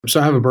So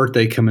I have a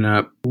birthday coming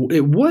up.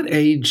 At what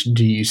age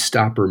do you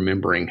stop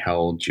remembering how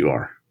old you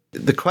are?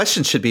 The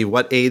question should be,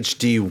 what age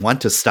do you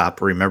want to stop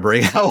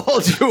remembering how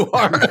old you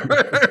are?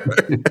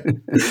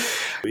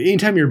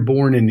 Anytime you're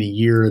born in a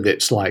year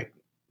that's like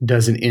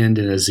doesn't end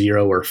in a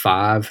 0 or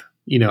 5,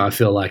 I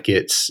feel like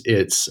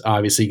it's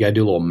obviously you got to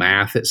do a little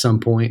math at some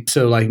point.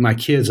 So like my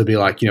kids will be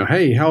like,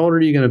 hey, how old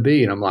are you going to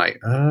be? And I'm like,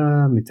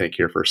 let me think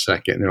here for a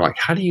second. And they're like,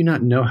 how do you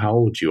not know how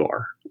old you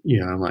are?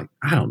 I'm like,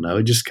 I don't know.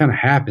 It just kind of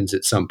happens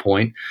at some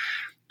point.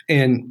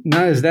 And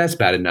not as that's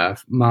bad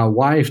enough, my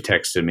wife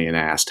texted me and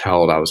asked how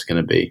old I was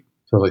going to be.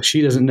 So like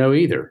she doesn't know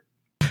either.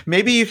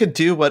 Maybe you could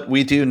do what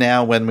we do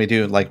now when we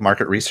do like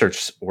market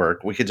research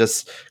work. We could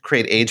just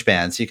create age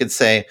bands. You could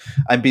say,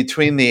 I'm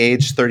between the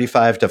age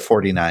 35 to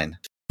 49.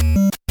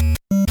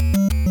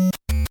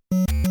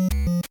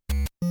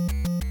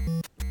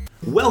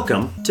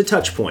 Welcome to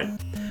Touchpoint,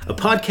 a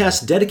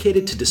podcast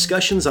dedicated to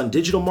discussions on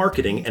digital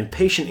marketing and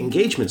patient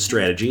engagement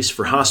strategies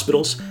for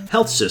hospitals,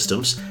 health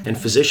systems, and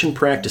physician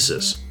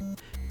practices.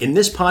 In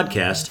this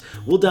podcast,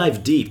 we'll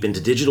dive deep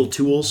into digital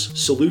tools,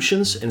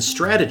 solutions, and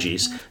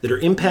strategies that are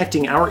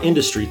impacting our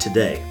industry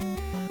today.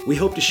 We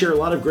hope to share a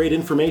lot of great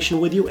information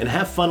with you and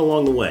have fun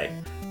along the way.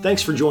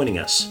 Thanks for joining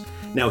us.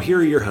 Now, here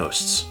are your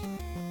hosts.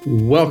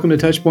 Welcome to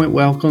Touchpoint.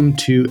 Welcome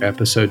to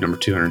episode number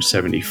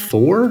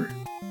 274.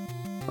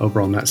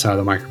 Over on that side of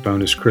the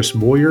microphone is Chris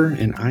Boyer,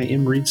 and I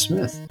am Reed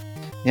Smith.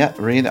 Yeah,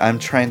 Reed, I'm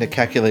trying to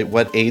calculate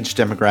what age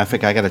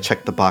demographic I got to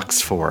check the box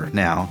for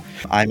now.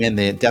 I'm in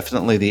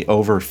definitely the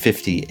over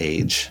 50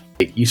 age.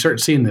 You start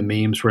seeing the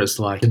memes where it's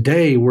like,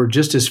 today we're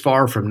just as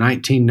far from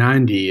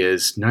 1990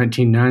 as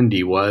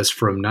 1990 was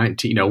from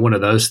one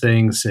of those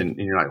things. And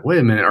you're like, wait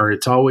a minute. Or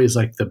it's always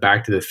like the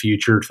Back to the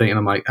Future thing. And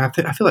I'm like, I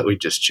feel like we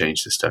just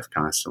change this stuff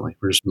constantly.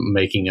 We're just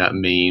making up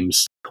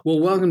memes.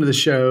 Well, welcome to the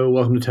show.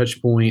 Welcome to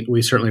Touchpoint.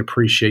 We certainly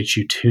appreciate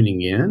you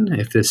tuning in.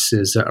 If this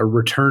is a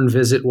return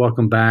visit,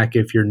 welcome back.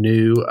 If you're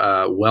new,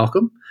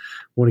 welcome. I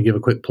want to give a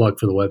quick plug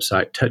for the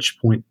website,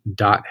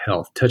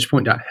 touchpoint.health.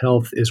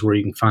 Touchpoint.health is where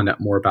you can find out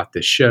more about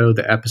this show,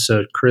 the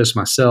episode, Chris,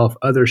 myself,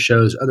 other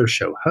shows, other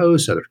show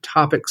hosts, other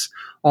topics,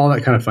 all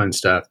that kind of fun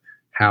stuff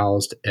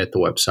housed at the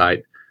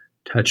website,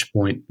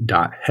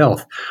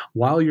 touchpoint.health.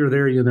 While you're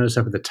there, you'll notice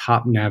up at the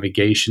top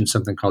navigation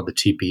something called the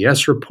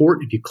TPS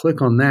report. If you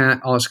click on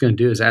that, all it's going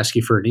to do is ask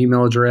you for an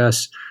email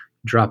address,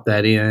 drop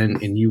that in,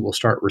 and you will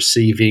start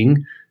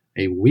receiving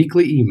a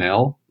weekly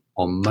email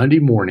on Monday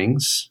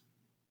mornings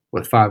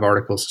with 5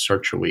 articles to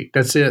start your week.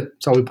 That's it.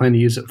 That's all we plan to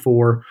use it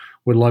for.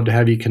 We'd love to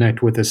have you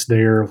connect with us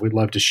there. We'd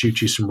love to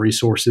shoot you some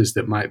resources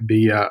that might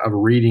be of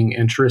reading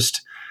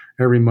interest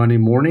every Monday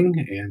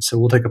morning. And so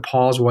we'll take a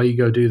pause while you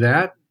go do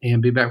that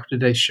and be back with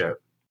today's show.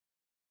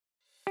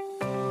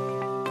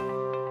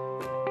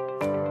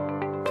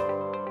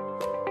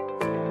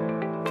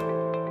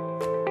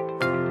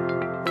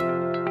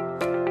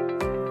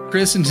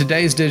 Chris, in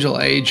today's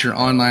digital age, your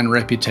online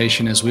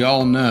reputation, as we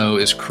all know,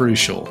 is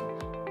crucial.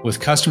 With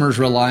customers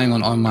relying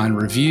on online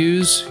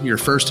reviews, your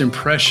first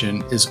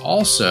impression is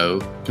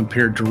also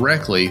compared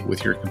directly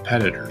with your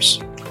competitors.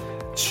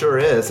 Sure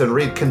is. And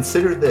Reed,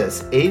 consider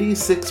this.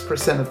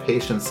 86% of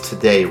patients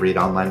today read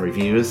online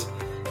reviews,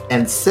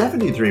 and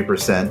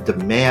 73%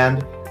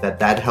 demand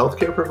that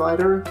healthcare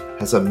provider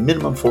has a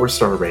minimum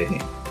 4-star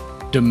rating.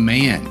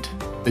 Demand.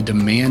 They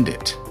demand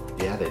it.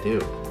 Yeah, they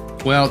do.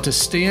 Well, to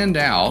stand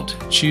out,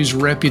 choose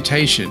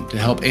reputation to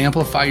help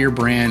amplify your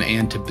brand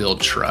and to build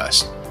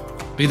trust.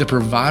 Be the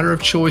provider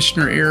of choice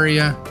in your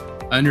area,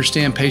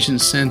 understand patient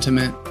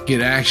sentiment,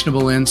 get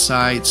actionable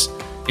insights,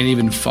 and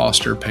even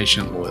foster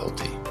patient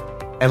loyalty.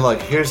 And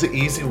look, here's the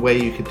easy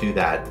way you could do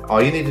that.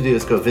 All you need to do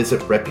is go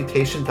visit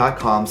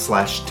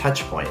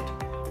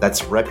reputation.com/touchpoint.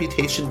 That's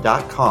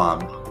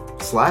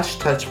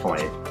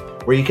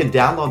reputation.com/touchpoint, where you can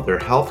download their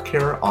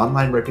healthcare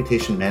online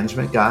reputation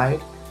management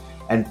guide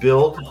and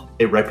build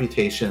a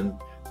reputation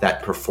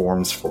that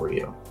performs for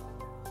you.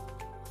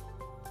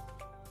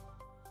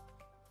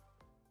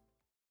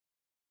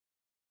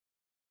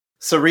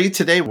 So Reed,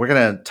 today we're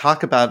going to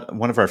talk about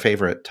one of our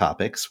favorite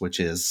topics, which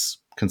is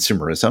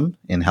consumerism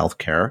in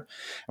healthcare. And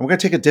we're going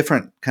to take a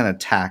different kind of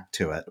tack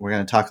to it. We're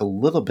going to talk a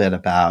little bit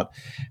about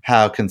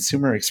how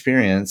consumer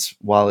experience,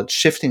 while it's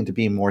shifting to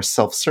be more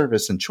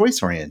self-service and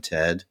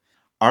choice-oriented,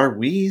 are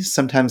we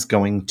sometimes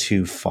going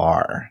too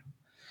far?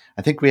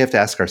 I think we have to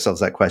ask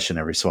ourselves that question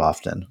every so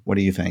often. What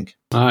do you think?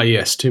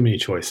 Yes, too many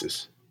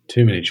choices.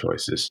 Too many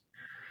choices.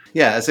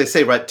 Yeah, as they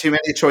say, right? Too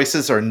many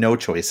choices or no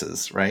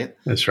choices, right?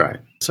 That's right.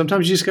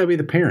 Sometimes you just got to be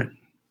the parent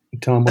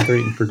and tell them what they're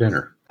eating for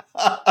dinner.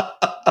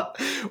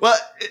 Well,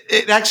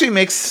 it actually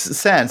makes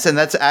sense. And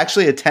that's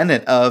actually a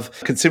tenet of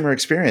consumer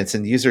experience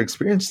and user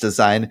experience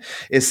design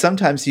is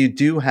sometimes you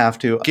do have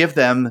to give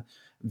them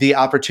the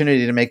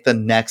opportunity to make the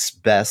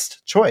next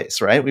best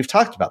choice, right? We've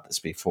talked about this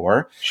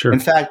before. Sure. In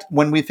fact,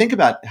 when we think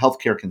about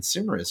healthcare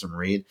consumerism,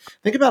 Reed,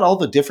 think about all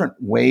the different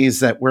ways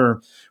that we're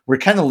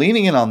kind of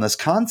leaning in on this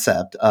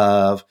concept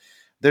of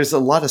there's a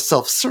lot of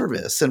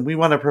self-service and we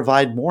want to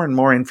provide more and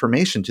more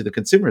information to the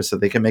consumers so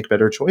they can make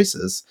better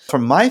choices.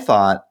 From my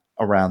thought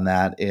around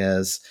that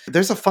is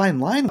there's a fine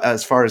line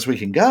as far as we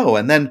can go.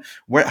 And then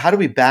how do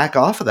we back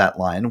off of that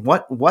line?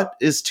 What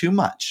is too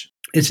much?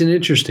 It's an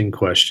interesting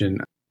question.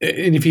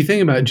 And if you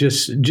think about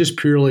just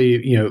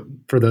purely,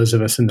 for those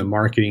of us in the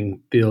marketing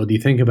field, you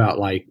think about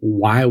like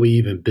why we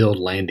even build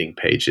landing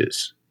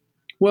pages.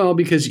 Well,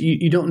 because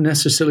you don't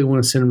necessarily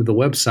want to send them to the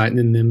website and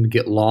then them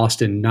get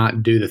lost and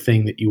not do the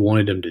thing that you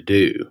wanted them to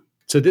do.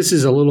 So this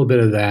is a little bit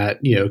of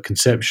that,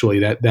 conceptually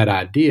that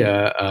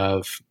idea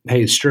of,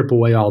 hey, strip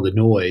away all the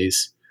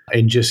noise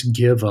and just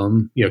give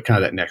them, kind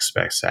of that next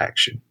best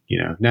action.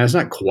 Now it's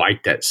not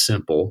quite that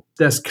simple.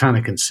 That's kind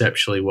of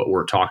conceptually what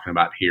we're talking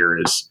about here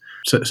is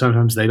so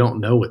sometimes they don't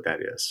know what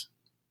that is.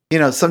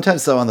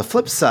 Sometimes though, on the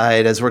flip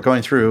side, as we're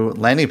going through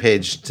landing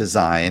page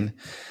design,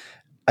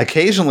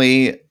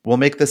 occasionally we'll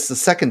make this the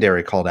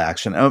secondary call to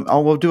action.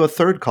 We'll do a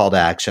third call to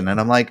action. And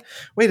I'm like,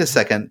 wait a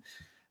second.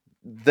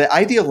 The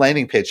ideal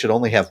landing page should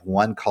only have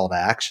one call to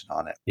action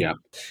on it. Yeah.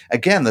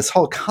 Again, this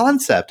whole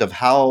concept of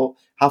how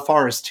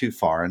far is too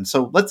far. And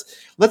so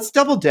let's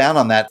double down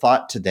on that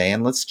thought today,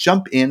 and let's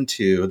jump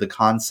into the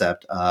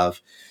concept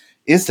of,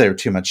 is there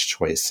too much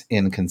choice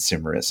in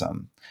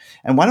consumerism?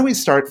 And why don't we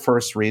start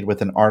first, Reed,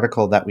 with an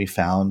article that we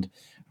found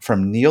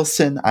from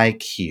Nielsen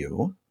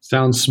IQ.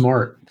 Sounds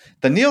smart.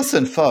 The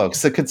Nielsen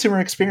folks, the consumer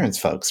experience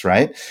folks,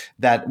 right,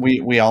 that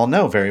we all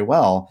know very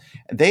well,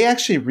 they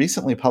actually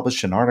recently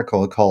published an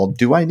article called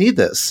 "Do I Need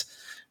This?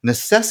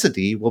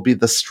 Necessity Will Be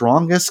the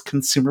Strongest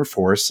Consumer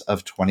Force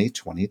of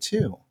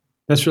 2022."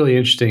 That's really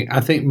interesting. I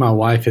think my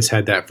wife has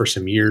had that for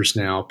some years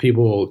now.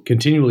 People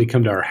continually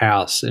come to our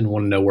house and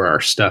want to know where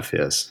our stuff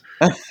is.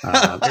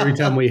 Every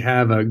time we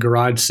have a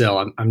garage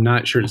sale, I'm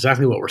not sure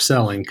exactly what we're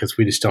selling because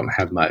we just don't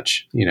have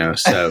much,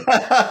 So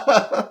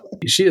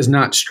she has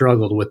not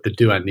struggled with the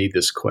 "do I need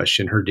this"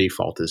 question. Her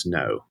default is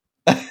no.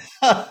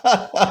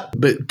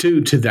 But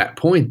to that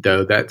point,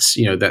 though, that's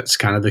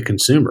kind of the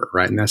consumer,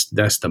 right? And that's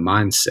the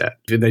mindset.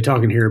 They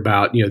talking here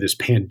about this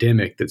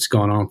pandemic that's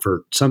gone on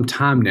for some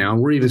time now.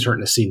 We're even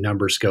starting to see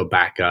numbers go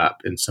back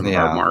up in some of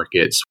our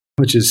markets,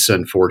 which is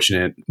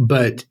unfortunate.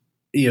 But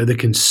the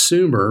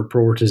consumer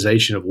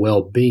prioritization of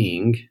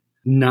well-being,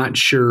 not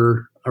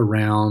sure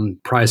around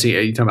pricing.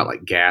 You're talking about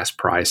like gas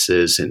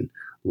prices and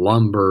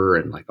lumber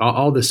and like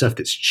all the stuff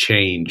that's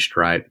changed,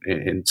 right?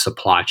 And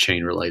supply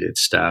chain related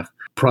stuff,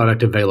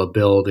 product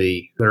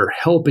availability, that are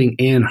helping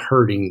and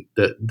hurting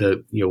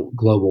the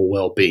global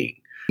well-being.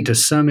 To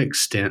some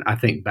extent, I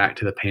think back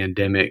to the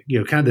pandemic,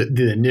 kind of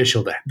the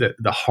initial,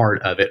 the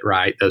heart of it,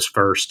 right? Those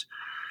first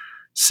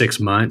 6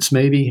 months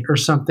maybe or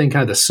something,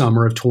 kind of the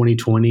summer of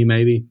 2020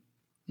 maybe.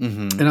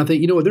 Mm-hmm. And I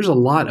think, there's a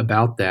lot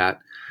about that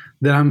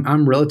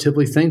I'm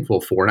relatively thankful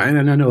for.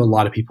 And I know a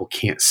lot of people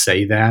can't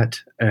say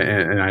that,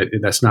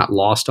 and that's not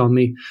lost on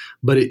me,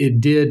 but it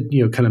did,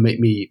 kind of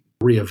make me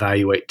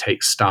reevaluate,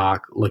 take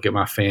stock, look at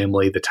my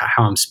family,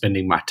 how I'm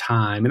spending my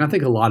time. And I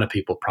think a lot of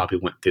people probably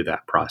went through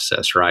that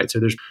process, right? So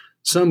there's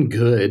some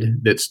good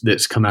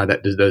that's come out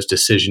of those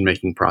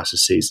decision-making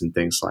processes and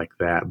things like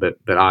that. But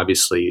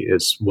obviously,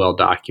 it's well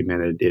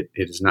documented. It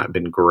has not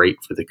been great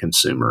for the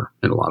consumer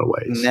in a lot of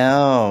ways.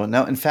 No.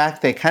 In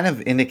fact, they kind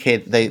of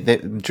indicate, they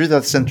drew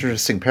this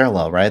interesting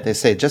parallel, right? They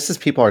say just as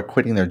people are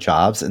quitting their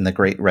jobs in the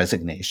Great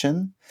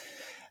Resignation,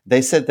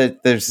 they said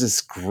that there's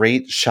this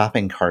great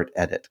shopping cart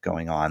edit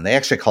going on. They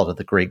actually called it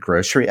the Great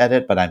Grocery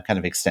Edit, but I'm kind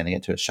of extending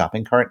it to a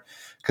shopping cart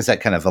because that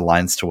kind of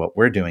aligns to what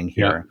we're doing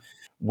here,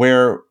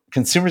 where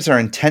consumers are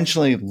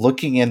intentionally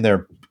looking in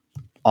their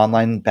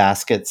online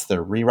baskets,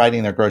 they're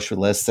rewriting their grocery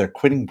lists, they're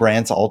quitting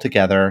brands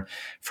altogether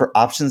for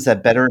options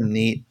that better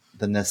meet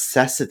the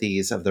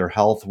necessities of their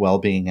health,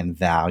 well-being, and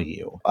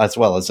value, as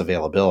well as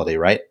availability,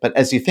 right? But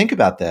as you think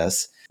about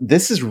this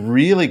is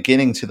really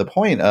getting to the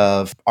point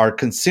of our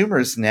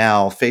consumers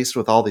now faced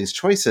with all these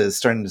choices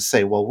starting to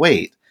say, well,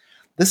 wait,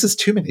 this is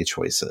too many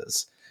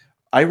choices.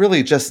 I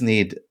really just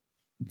need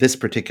this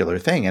particular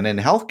thing. And in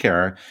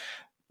healthcare,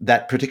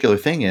 that particular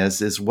thing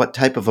is what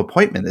type of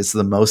appointment is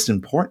the most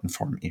important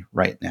for me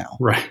right now.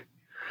 Right.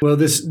 Well,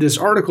 this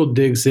article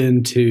digs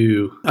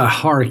into a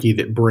hierarchy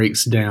that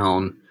breaks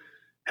down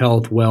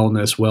health,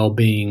 wellness,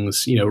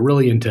 well-beings,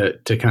 really into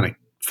kind of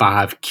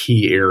 5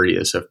 key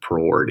areas of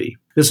priority.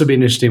 This will be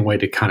an interesting way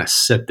to kind of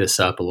set this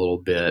up a little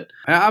bit.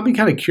 I'll be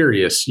kind of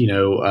curious,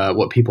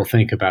 what people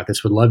think about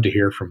this. Would love to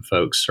hear from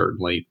folks,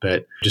 certainly,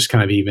 but just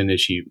kind of even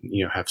as you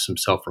have some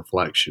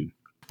self-reflection.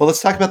 Well,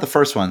 let's talk about the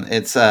first one.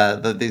 It's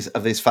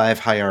these 5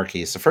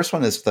 hierarchies. The first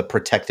one is the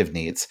protective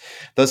needs.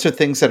 Those are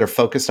things that are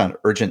focused on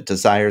urgent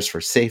desires for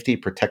safety,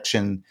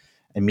 protection,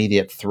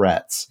 immediate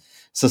threats.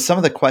 So some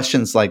of the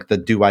questions like the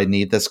 "do I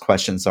need this"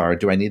 questions are,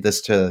 do I need this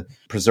to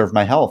preserve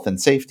my health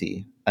and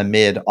safety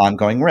amid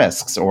ongoing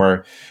risks?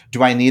 Or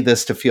do I need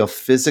this to feel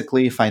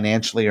physically,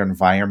 financially, or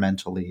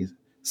environmentally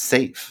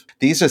safe?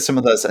 These are some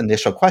of those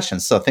initial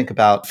questions. So think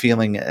about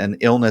feeling an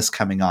illness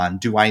coming on.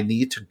 Do I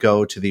need to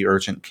go to the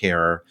urgent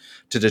care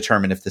to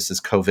determine if this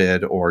is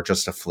COVID or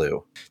just a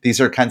flu?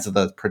 These are kinds of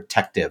the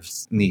protective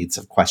needs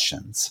of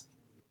questions.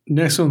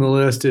 Next on the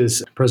list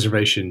is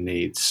preservation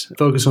needs.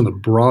 Focus on the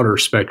broader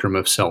spectrum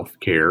of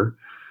self-care.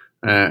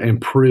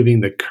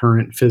 improving the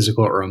current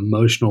physical or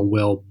emotional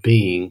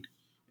well-being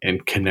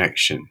and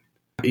connection.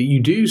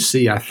 You do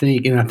see, I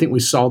think we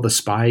saw the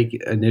spike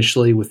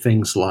initially with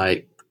things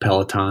like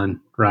Peloton,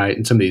 right?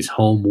 And some of these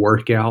home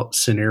workout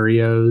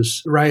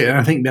scenarios, right? And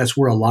I think that's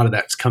where a lot of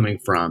that's coming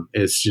from.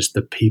 It's just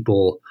the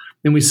people,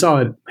 and we saw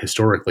it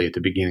historically at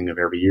the beginning of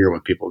every year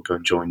when people go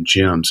and join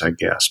gyms, I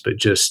guess, but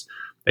just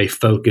a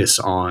focus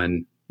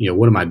on,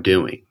 what am I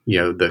doing?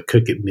 The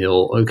cook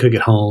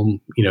at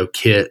home,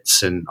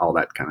 kits and all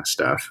that kind of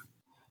stuff.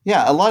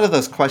 Yeah, a lot of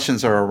those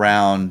questions are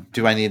around,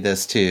 do I need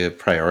this to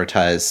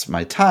prioritize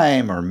my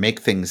time or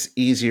make things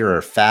easier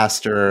or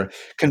faster?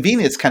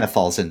 Convenience kind of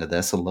falls into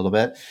this a little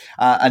bit.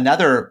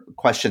 Another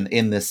question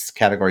in this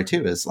category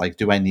too is like,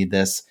 do I need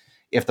this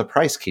if the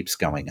price keeps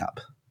going up?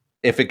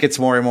 If it gets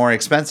more and more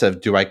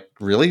expensive, do I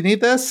really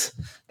need this?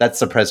 That's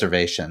the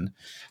preservation.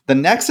 The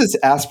next is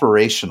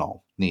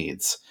aspirational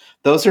needs.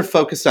 Those are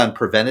focused on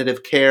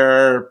preventative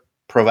care,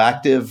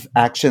 proactive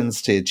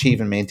actions to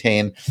achieve and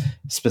maintain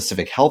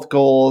specific health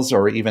goals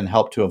or even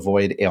help to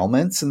avoid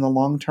ailments in the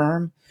long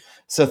term.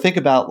 So think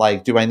about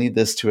like, do I need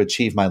this to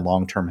achieve my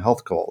long-term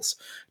health goals?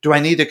 Do I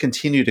need to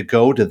continue to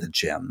go to the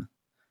gym,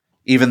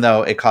 even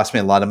though it costs me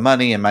a lot of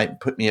money and might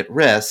put me at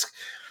risk?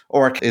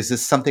 Or is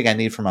this something I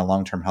need for my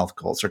long-term health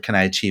goals, or can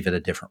I achieve it a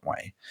different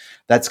way?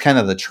 That's kind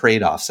of the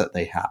trade-offs that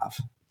they have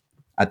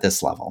at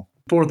this level.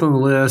 Fourth on the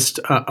list,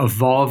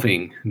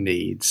 evolving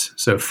needs.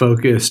 So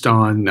focused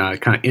on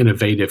kind of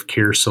innovative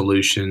care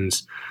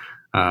solutions.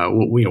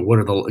 What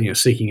are the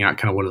seeking out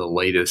kind of what are the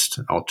latest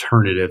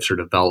alternatives or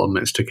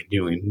developments to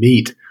continuing to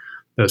meet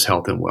those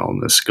health and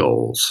wellness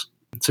goals.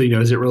 So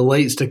as it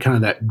relates to kind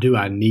of that, do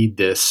I need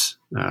this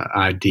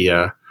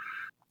idea?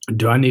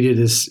 Do I need it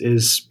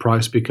as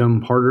products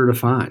become harder to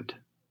find?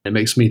 It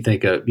makes me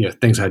think of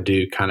things I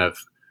do kind of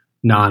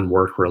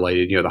non-work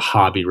related, the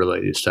hobby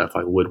related stuff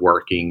like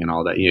woodworking and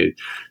all that.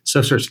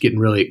 Stuff starts getting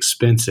really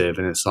expensive,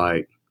 and it's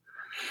like,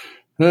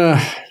 do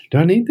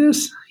I need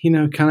this?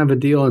 Kind of a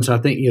deal. And so I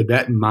think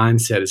that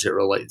mindset as it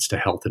relates to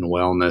health and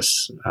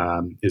wellness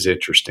is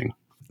interesting.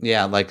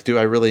 Yeah, like, do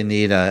I really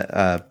need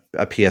a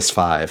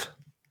PS5?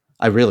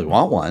 I really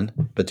want one,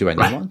 but do I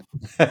need one?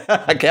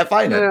 I can't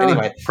find it.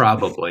 Anyway.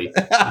 Probably.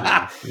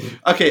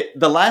 Okay,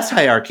 the last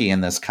hierarchy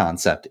in this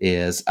concept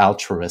is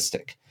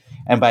altruistic.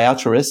 And by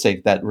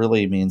altruistic, that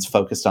really means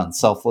focused on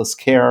selfless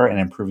care and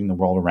improving the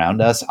world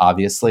around us,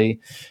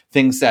 obviously.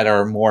 Things that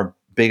are more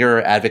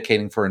bigger,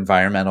 advocating for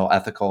environmental,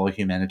 ethical,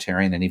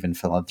 humanitarian, and even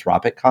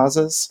philanthropic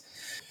causes.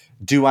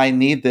 Do I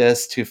need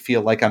this to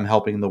feel like I'm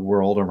helping the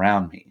world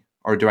around me?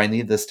 Or do I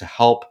need this to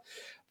help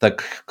the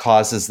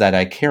causes that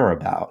I care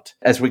about?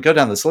 As we go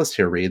down this list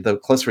here, Reed, the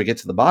closer we get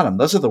to the bottom,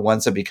 those are the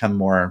ones that become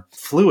more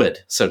fluid,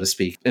 so to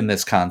speak, in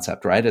this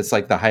concept, right? It's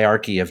like the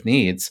hierarchy of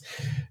needs.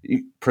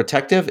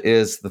 Protective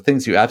is the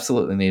things you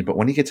absolutely need. But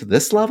when you get to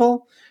this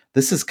level,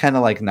 this is kind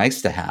of like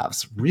nice to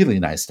haves, really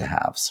nice to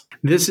haves.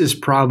 This is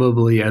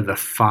probably the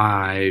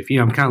 5.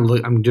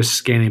 I'm just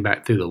scanning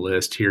back through the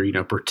list here.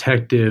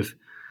 Protective,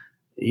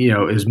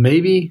 is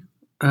maybe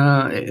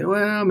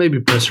maybe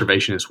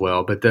preservation as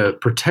well, but the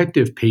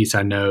protective piece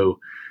I know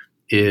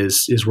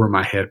is where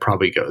my head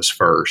probably goes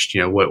first.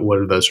 What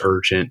are those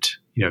urgent,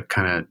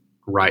 kind of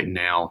right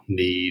now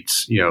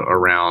needs,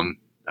 around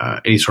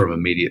any sort of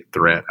immediate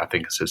threat, I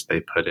think is as they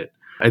put it.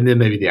 And then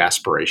maybe the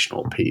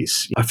aspirational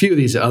piece. A few of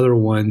these other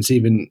ones,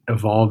 even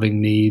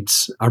evolving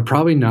needs, are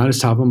probably not as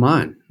top of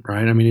mind,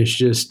 right? I mean, it's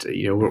just,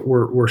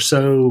 we're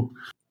so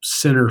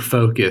center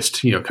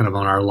focused, kind of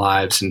on our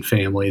lives and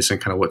families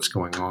and kind of what's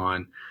going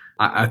on.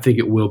 I think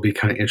it will be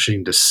kind of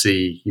interesting to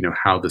see,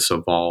 how this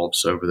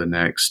evolves over the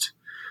next,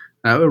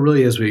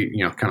 really as we,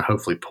 kind of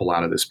hopefully pull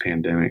out of this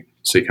pandemic,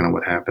 see kind of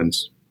what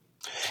happens.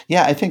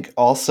 Yeah, I think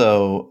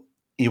also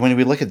when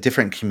we look at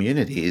different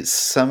communities,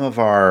 some of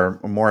our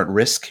more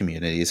at-risk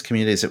communities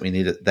that we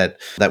need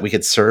that we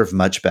could serve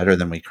much better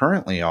than we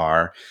currently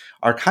are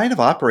kind of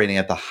operating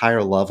at the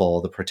higher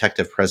level, the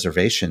protective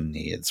preservation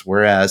needs,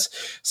 whereas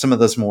some of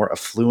those more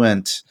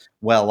affluent,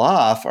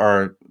 well-off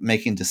are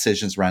making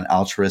decisions around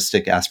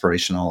altruistic,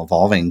 aspirational,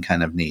 evolving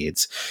kind of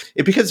needs.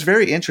 It becomes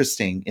very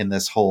interesting in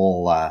this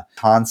whole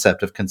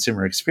concept of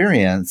consumer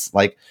experience,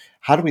 like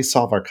how do we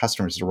solve our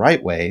customers the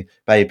right way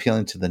by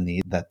appealing to the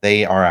need that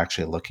they are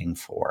actually looking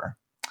for?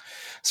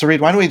 So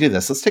Reed, why don't we do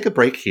this? Let's take a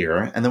break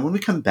here. And then when we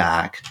come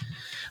back,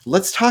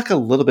 let's talk a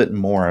little bit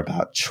more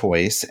about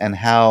choice and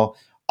how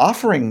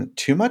offering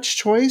too much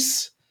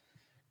choice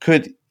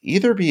could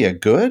either be a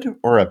good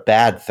or a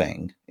bad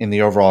thing in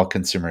the overall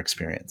consumer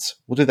experience.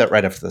 We'll do that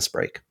right after this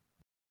break.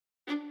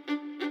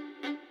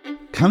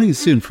 Coming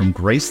soon from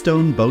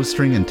Greystone,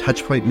 Bowstring, and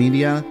Touchpoint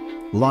Media,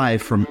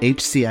 live from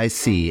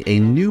HCIC, a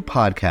new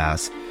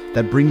podcast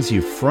that brings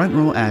you front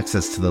row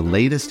access to the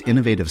latest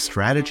innovative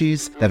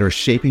strategies that are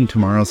shaping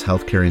tomorrow's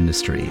healthcare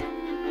industry.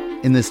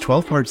 In this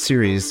 12-part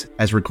series,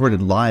 as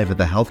recorded live at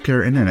the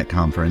Healthcare Internet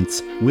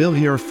Conference, we'll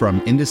hear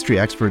from industry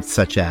experts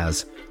such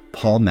as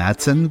Paul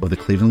Mattson of the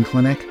Cleveland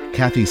Clinic,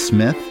 Kathy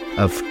Smith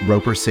of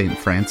Roper St.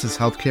 Francis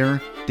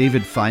Healthcare,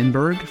 David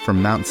Feinberg from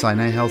Mount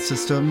Sinai Health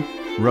System,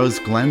 Rose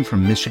Glenn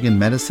from Michigan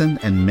Medicine,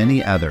 and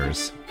many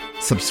others.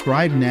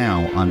 Subscribe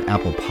now on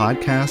Apple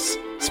Podcasts,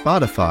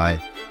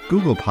 Spotify,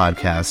 Google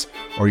Podcasts,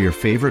 or your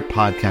favorite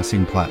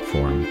podcasting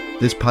platform.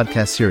 This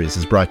podcast series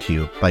is brought to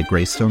you by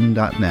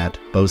Greystone.net,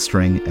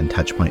 Bowstring, and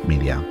Touchpoint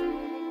Media.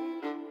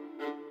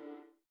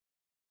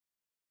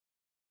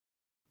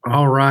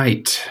 All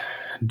right.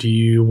 Do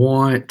you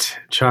want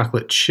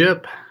chocolate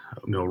chip,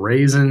 oatmeal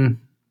raisin,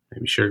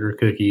 maybe sugar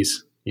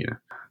cookies?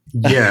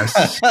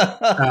 Yes.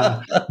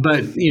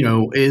 But,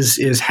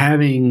 is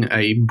having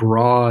a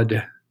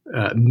broad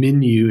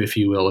menu, if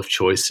you will, of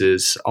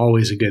choices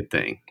always a good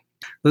thing?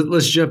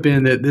 Let's jump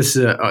in. This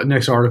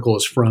next article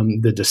is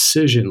from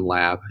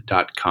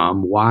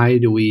thedecisionlab.com. Why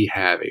do we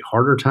have a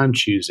harder time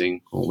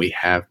choosing when we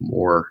have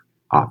more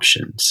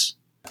options?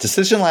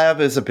 Decision Lab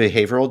is a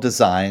behavioral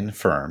design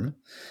firm,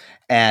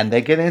 and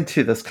they get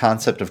into this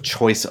concept of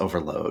choice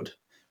overload,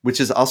 which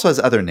also has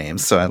other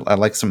names. So I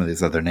like some of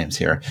these other names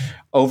here.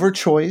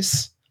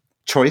 Overchoice,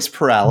 choice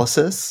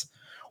paralysis,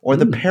 or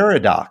the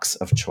paradox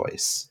of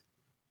choice.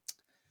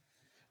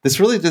 This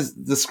really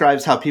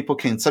describes how people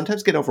can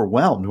sometimes get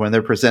overwhelmed when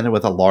they're presented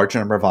with a large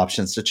number of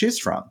options to choose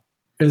from.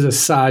 As a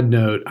side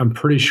note, I'm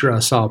pretty sure I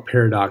saw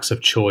Paradox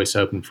of Choice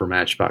open for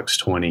Matchbox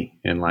 20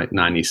 in like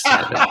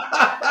 97.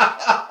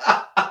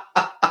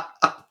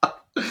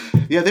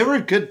 Yeah, they were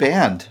a good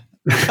band.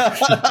 they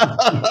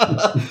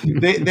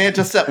had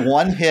just that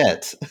one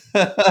hit.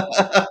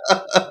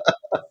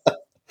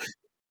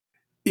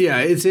 Yeah,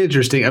 it's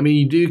interesting. I mean,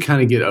 you do kind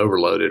of get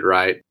overloaded,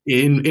 right?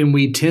 And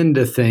we tend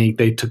to think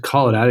to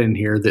call it out in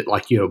here that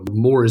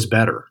more is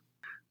better.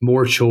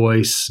 More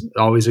choice,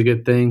 always a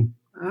good thing.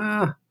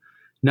 Not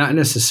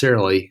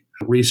necessarily.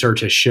 Research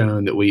has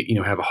shown that we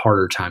have a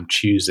harder time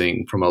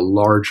choosing from a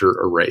larger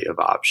array of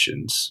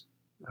options.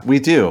 We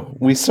do.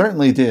 We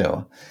certainly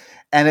do.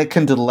 And it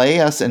can delay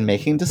us in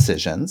making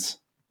decisions,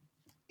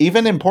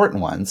 even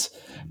important ones,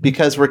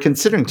 because we're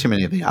considering too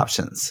many of the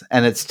options,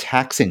 and it's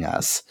taxing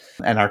us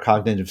and our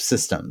cognitive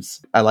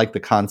systems. I like the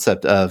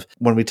concept of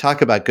when we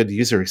talk about good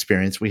user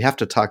experience, we have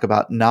to talk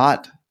about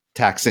not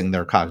taxing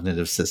their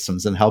cognitive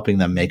systems and helping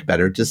them make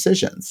better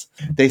decisions.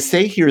 They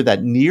say here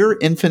that near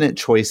infinite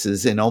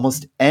choices in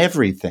almost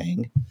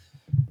everything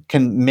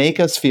can make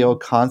us feel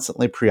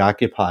constantly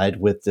preoccupied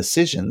with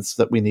decisions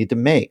that we need to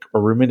make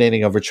or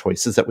ruminating over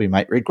choices that we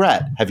might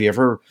regret. Have you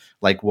ever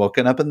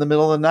woken up in the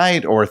middle of the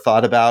night or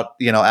thought about,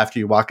 after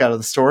you walk out of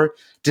the store,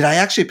 did I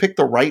actually pick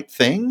the right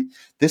thing?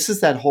 This is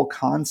that whole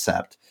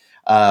concept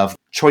of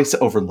choice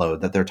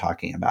overload that they're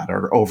talking about,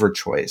 or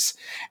overchoice.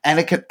 And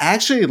it can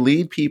actually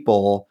lead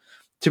people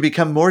to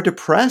become more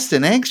depressed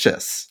and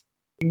anxious.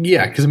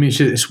 Yeah, because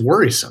it's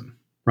worrisome.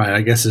 Right,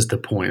 I guess is the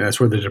point. That's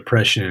where the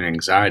depression and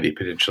anxiety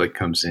potentially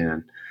comes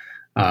in.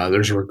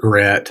 There's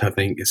regret, I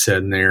think it's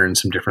said in there, and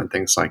some different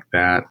things like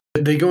that.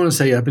 They go on to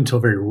say up until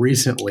very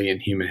recently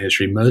in human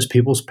history, most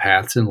people's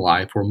paths in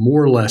life were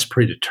more or less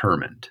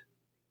predetermined.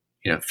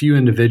 Few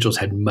individuals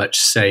had much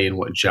say in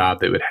what job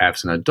they would have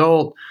as an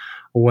adult,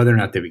 or whether or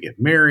not they would get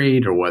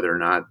married, or whether or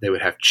not they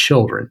would have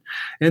children.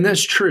 And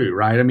that's true,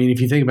 right? I mean, if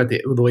you think about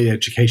the way the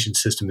education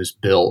system is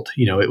built,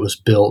 it was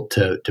built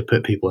to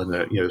put people in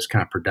this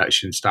kind of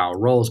production style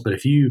roles. But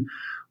if you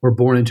were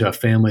born into a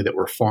family that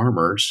were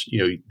farmers,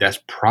 that's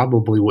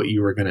probably what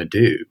you were going to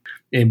do.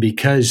 And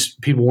because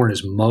people weren't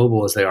as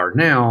mobile as they are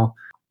now,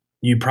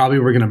 you probably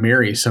were going to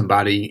marry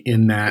somebody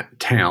in that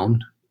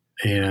town,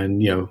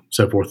 and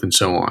so forth and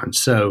so on.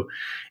 So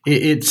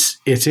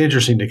it's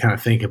interesting to kind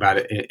of think about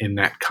it in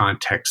that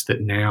context, that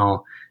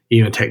now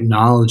even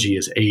technology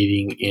is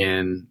aiding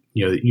in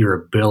your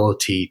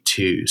ability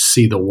to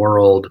see the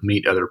world,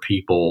 meet other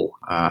people,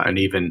 and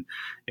even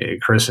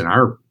Chris, in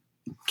our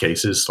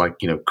cases,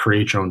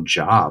 create your own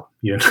job.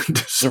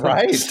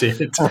 Right.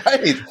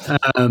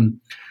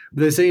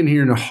 They say in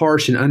here, in a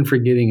harsh and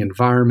unforgiving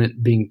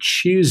environment, being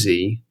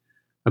choosy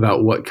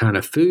about what kind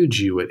of foods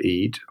you would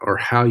eat or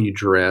how you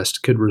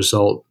dressed could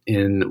result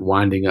in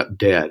winding up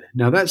dead.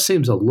 Now, that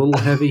seems a little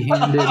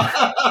heavy-handed.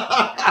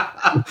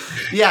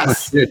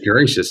 Yes. Good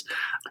gracious.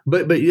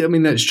 But I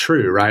mean, that's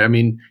true, right? I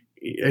mean,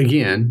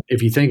 again,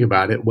 if you think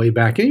about it, way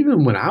back, and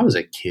even when I was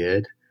a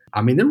kid,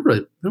 I mean, there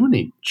weren't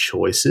any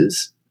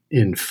choices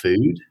in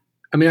food.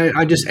 I mean,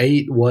 I just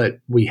ate what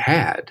we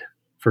had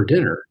for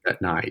dinner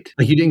that night.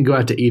 You didn't go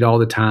out to eat all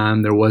the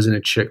time. There wasn't a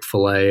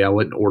Chick-fil-A. I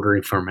wasn't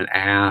ordering from an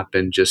app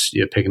and just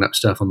picking up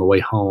stuff on the way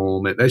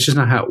home. That's just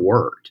not how it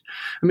worked.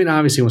 I mean,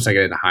 obviously, once I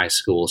got into high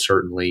school,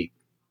 certainly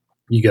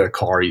you get a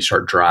car, you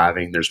start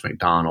driving, there's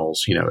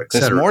McDonald's, et cetera.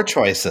 There's more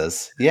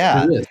choices.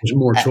 Yeah. There's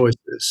more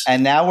choices.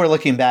 And now we're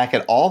looking back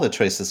at all the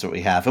choices that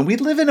we have. And we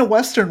live in a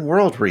Western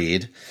world,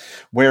 Reed,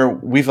 where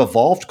we've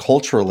evolved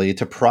culturally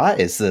to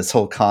prize this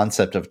whole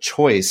concept of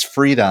choice,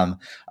 freedom,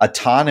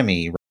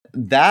 autonomy.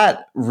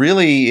 That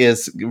really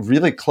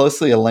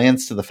closely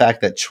aligns to the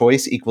fact that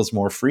choice equals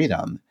more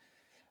freedom.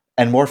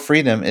 And more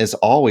freedom is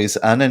always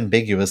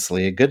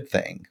unambiguously a good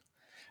thing.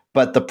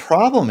 But the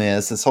problem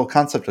is this whole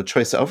concept of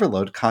choice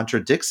overload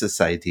contradicts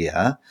this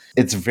idea.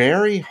 It's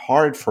very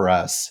hard for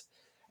us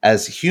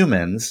as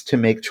humans to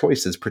make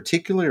choices,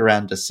 particularly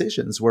around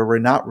decisions where we're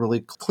not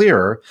really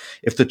clear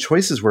if the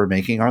choices we're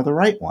making are the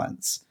right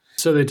ones.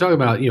 So they talk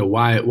about,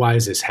 why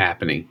is this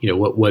happening?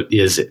 What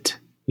is it?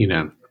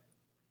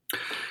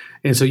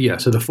 And so,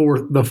 so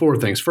the four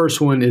things.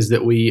 First one is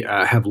that we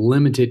have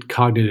limited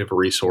cognitive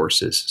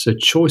resources. So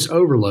choice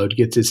overload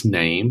gets its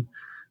name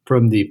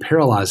from the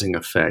paralyzing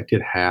effect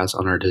it has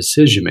on our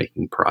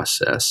decision-making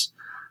process.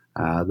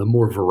 The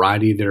more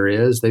variety there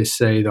is, they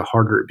say, the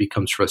harder it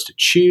becomes for us to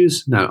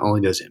choose. Not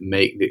only does it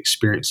make the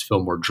experience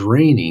feel more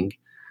draining,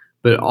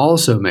 but it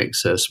also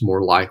makes us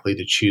more likely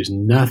to choose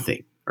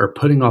nothing or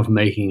putting off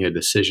making a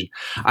decision.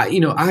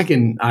 I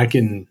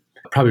can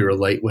probably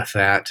relate with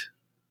that,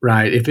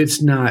 right? If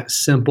it's not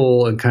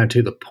simple and kind of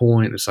to the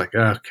point, it's like,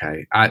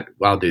 okay,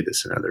 I'll do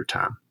this another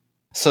time.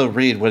 So,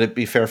 Reed, would it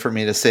be fair for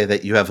me to say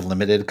that you have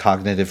limited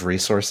cognitive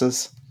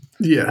resources?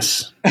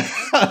 Yes.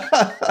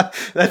 I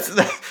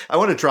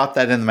want to drop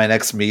that in my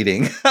next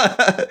meeting.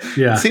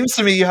 Yeah. Seems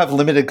to me you have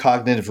limited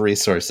cognitive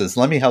resources.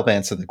 Let me help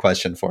answer the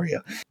question for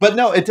you. But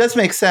no, it does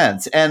make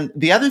sense. And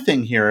the other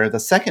thing here, the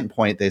second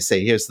point they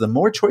say here is the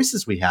more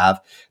choices we have,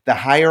 the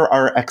higher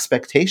our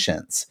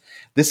expectations.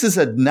 This is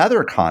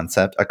another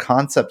concept, a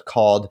concept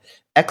called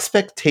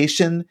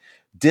expectation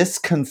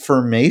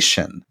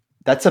disconfirmation.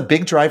 That's a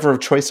big driver of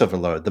choice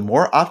overload. The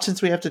more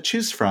options we have to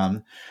choose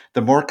from,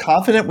 the more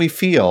confident we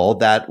feel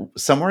that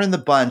somewhere in the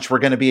bunch, we're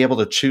going to be able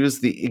to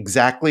choose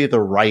exactly the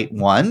right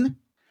one.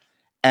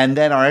 And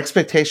then our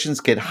expectations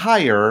get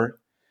higher.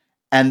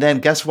 And then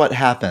guess what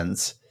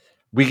happens?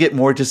 We get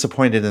more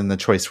disappointed in the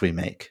choice we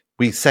make.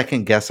 We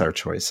second guess our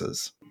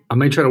choices. I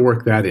may try to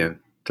work that in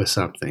to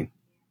something.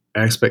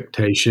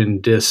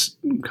 Expectation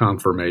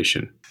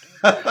disconfirmation.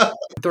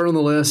 Third on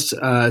the list,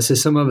 it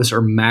says some of us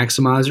are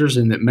maximizers,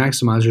 and that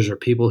maximizers are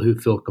people who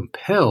feel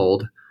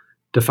compelled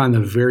to find the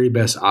very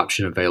best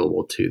option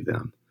available to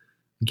them.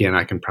 Again,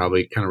 I can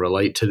probably kind of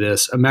relate to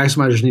this.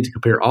 Maximizers need to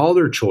compare all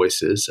their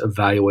choices,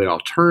 evaluate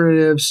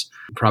alternatives.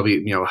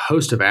 Probably, a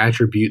host of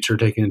attributes are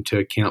taken into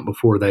account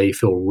before they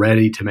feel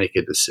ready to make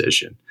a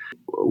decision.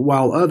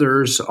 While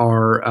others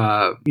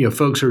are,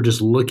 folks are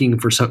just looking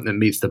for something that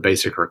meets the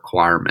basic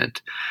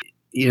requirement.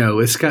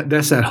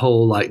 That's that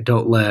whole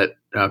don't let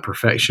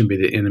perfection be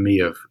the enemy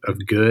of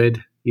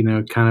good,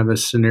 kind of a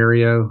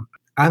scenario.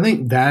 I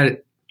think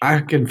that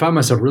I can find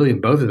myself really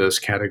in both of those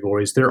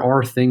categories. There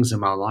are things in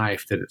my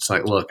life that it's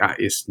like, look,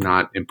 it's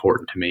not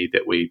important to me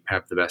that we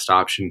have the best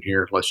option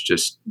here. Let's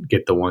just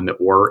get the one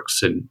that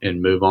works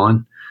and move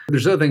on.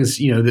 There's other things,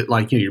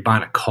 that you're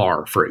buying a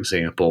car, for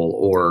example,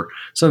 or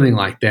something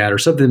like that, or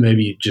something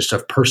maybe just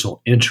of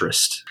personal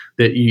interest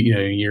that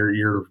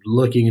you're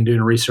looking and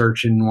doing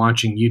research and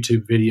watching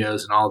YouTube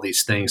videos and all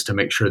these things to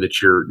make sure that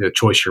the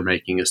choice you're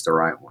making is the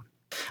right one.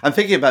 I'm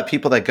thinking about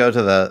people that go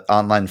to the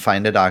online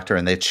Find a Doctor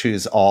and they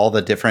choose all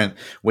the different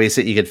ways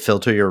that you could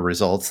filter your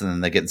results, and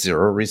then they get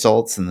 0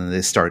 results, and then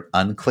they start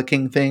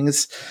unclicking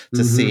things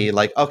to see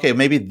okay,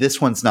 maybe this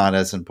one's not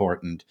as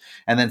important.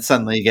 And then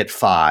suddenly you get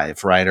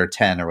 5, right? Or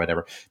 10 or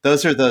whatever.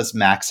 Those are those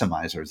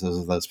maximizers. Those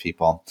are those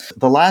people.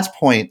 The last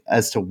point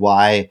as to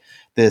why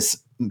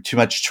this too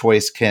much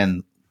choice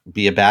can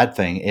be a bad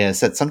thing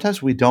is that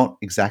sometimes we don't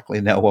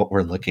exactly know what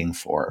we're looking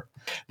for.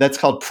 That's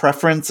called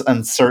preference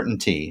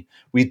uncertainty.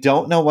 We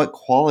don't know what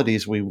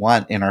qualities we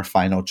want in our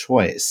final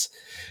choice.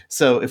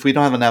 So if we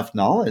don't have enough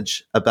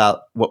knowledge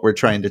about what we're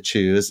trying to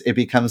choose, it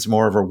becomes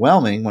more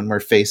overwhelming when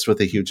we're faced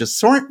with a huge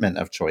assortment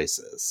of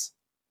choices.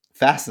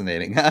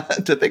 Fascinating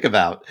to think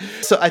about.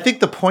 So I think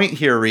the point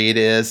here, Reed,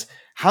 is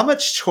how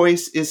much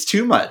choice is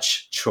too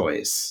much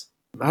choice?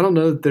 I don't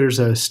know that there's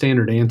a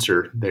standard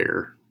answer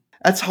there.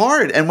 That's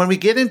hard. And when we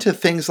get into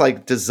things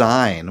like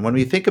design, when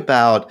we think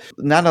about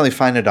not only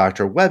Find a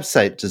Doctor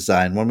website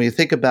design, when we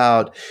think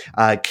about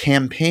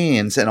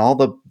campaigns and all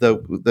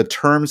the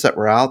terms that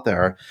were out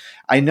there,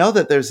 I know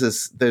that there's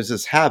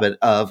this habit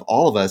of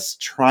all of us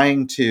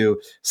trying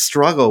to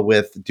struggle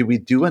with, do we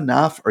do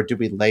enough, or do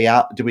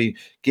we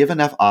give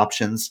enough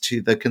options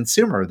to the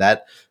consumer,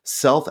 that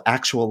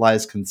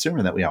self-actualized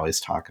consumer that we always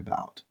talk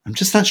about? I'm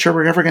just not sure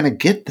we're ever going to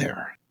get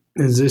there.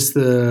 Is this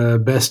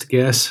the best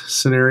guess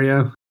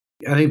scenario?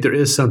 I think there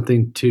is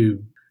something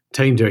to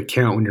take into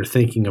account when you're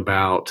thinking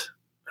about,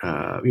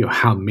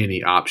 how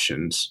many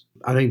options.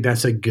 I think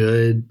that's a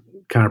good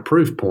kind of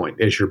proof point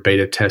as you're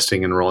beta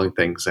testing and rolling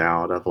things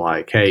out of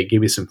hey,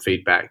 give me some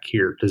feedback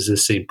here. Does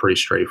this seem pretty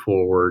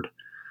straightforward?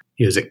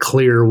 Is it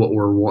clear what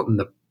we're wanting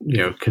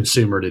the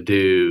consumer to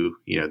do?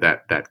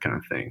 That kind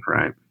of thing,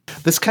 right?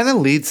 This kind of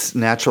leads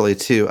naturally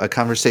to a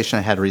conversation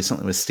I had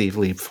recently with Steve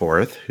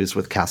Leapforth, who's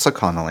with Castle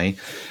Connolly.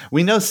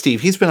 We know Steve.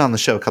 He's been on the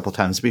show a couple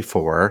times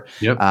before.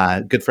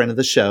 Yep. Good friend of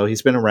the show.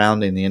 He's been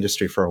around in the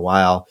industry for a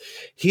while.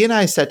 He and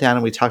I sat down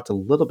and we talked a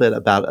little bit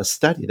about a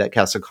study that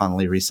Castle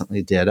Connolly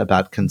recently did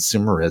about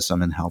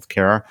consumerism in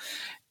healthcare.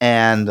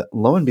 And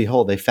lo and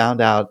behold, they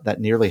found out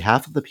that nearly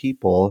half of the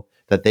people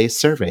that they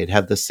surveyed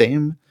have the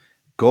same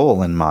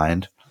goal in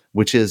mind,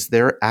 which is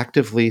they're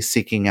actively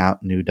seeking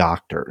out new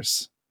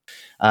doctors.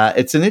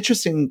 It's an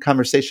interesting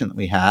conversation that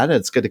we had.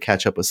 It's good to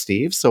catch up with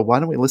Steve. So why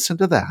don't we listen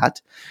to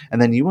that?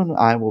 And then you and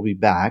I will be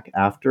back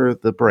after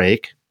the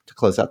break to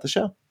close out the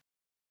show.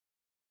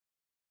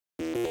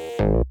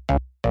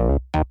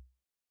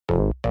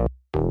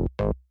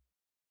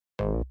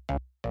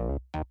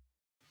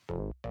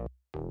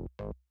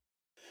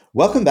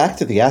 Welcome back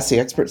to the Ask the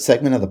Expert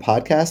segment of the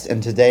podcast.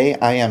 And today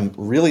I am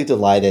really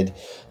delighted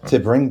to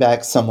bring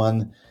back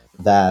someone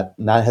that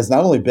has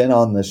not only been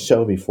on the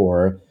show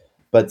before,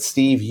 but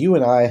Steve, you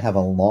and I have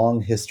a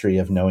long history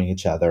of knowing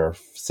each other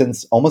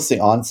since almost the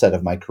onset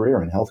of my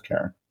career in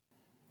healthcare.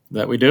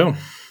 That we do.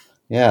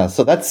 Yeah,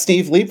 so that's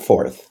Steve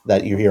Leapforth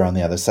that you hear on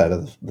the other side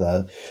of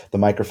the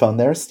microphone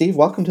there. Steve,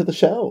 welcome to the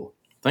show.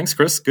 Thanks,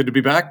 Chris. Good to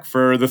be back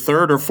for the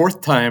third or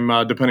fourth time,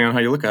 depending on how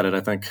you look at it,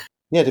 I think.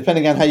 Yeah,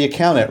 depending on how you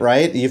count it,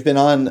 right? You've been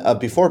on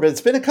before, but it's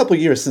been a couple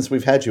years since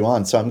we've had you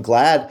on. So I'm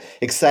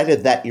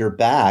excited that you're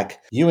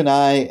back. You and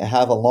I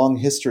have a long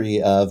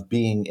history of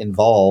being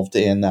involved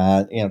in,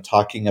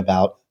 talking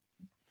about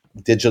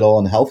digital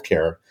and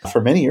healthcare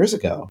for many years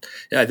ago.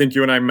 Yeah, I think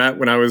you and I met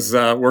when I was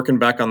working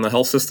back on the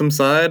health system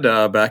side,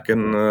 back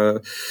in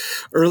the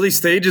early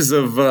stages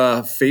of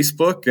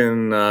Facebook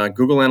and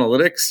Google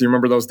Analytics. You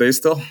remember those days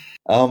still?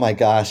 Oh my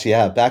gosh,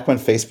 yeah. Back when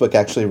Facebook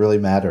actually really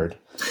mattered.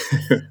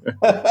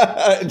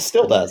 It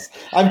still does.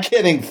 I'm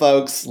kidding,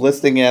 folks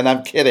listening in.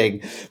 I'm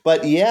kidding.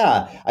 But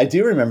yeah, I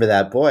do remember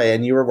that, boy.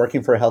 And you were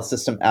working for a health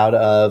system out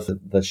of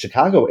the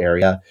Chicago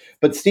area.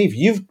 But Steve,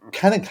 you've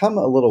kind of come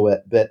a little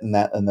bit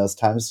in those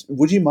times.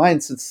 Would you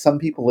mind, since some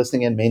people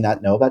listening in may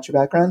not know about your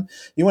background,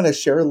 you want to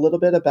share a little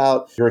bit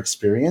about your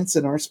experience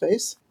in our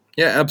space?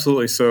 Yeah,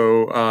 absolutely.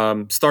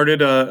 So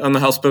started on the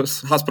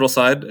hospital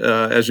side,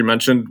 as you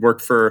mentioned,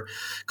 worked for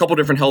a couple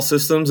different health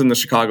systems in the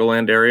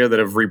Chicagoland area that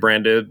have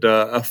rebranded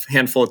a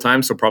handful of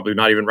times, so probably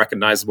not even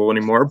recognizable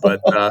anymore. But,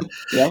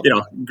 Yep.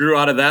 Grew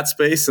out of that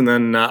space. And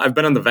then I've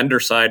been on the vendor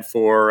side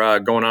for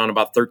going on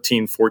about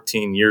 13,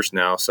 14 years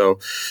now. So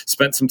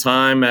spent some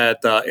time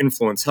at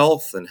Influence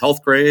Health and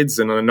Health Grades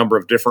in a number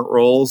of different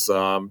roles,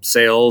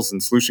 sales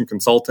and solution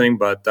consulting.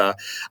 But I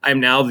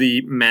am now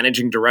the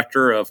managing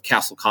director of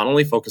Castle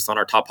Connolly, focused on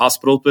our top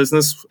hospital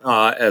business,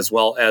 as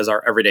well as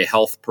our everyday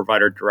health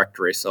provider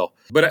directory. So,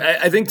 but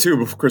I think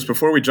too, Chris,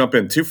 before we jump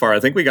in too far, I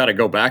think we got to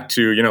go back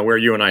to, where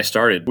you and I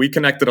started. We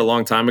connected a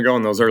long time ago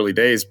in those early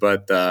days,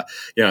 but,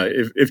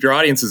 if your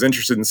audience is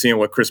interested in seeing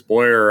what Chris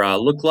Boyer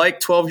looked like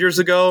 12 years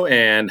ago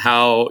and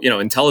how,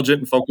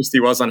 intelligent and focused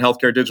he was on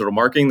healthcare digital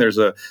marketing, there's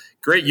a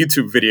great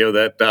YouTube video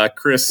that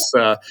Chris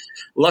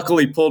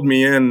luckily pulled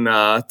me in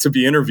to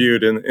be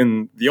interviewed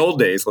in the old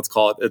days, let's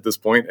call it at this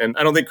point. And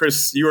I don't think,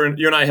 Chris, you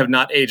and I have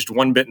not aged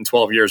one bit in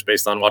 12 years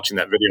based on watching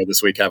that video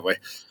this week, have we?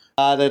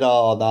 Not at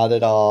all. Not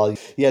at all.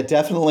 Yeah,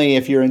 definitely.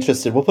 If you're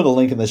interested, we'll put a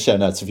link in the show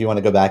notes if you want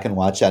to go back and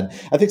watch that.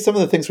 I think some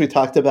of the things we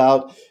talked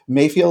about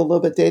may feel a little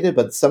bit dated,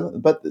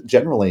 but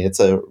generally it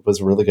was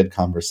a really good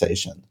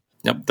conversation.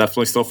 Yep,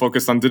 definitely still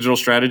focused on digital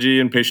strategy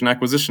and patient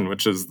acquisition,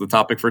 which is the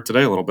topic for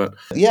today a little bit.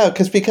 Yeah,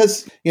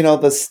 because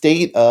the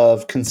state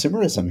of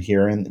consumerism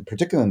here, and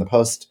particularly in the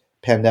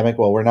post-pandemic,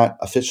 well, we're not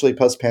officially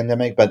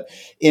post-pandemic, but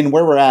in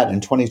where we're at in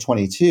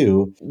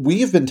 2022,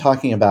 we've been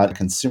talking about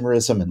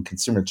consumerism and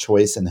consumer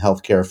choice in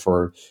healthcare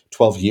for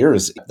 12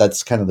 years.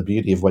 That's kind of the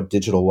beauty of what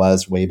digital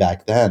was way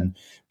back then.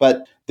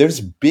 But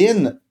there's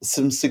been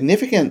some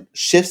significant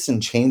shifts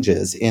and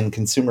changes in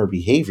consumer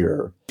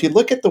behavior. If you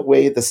look at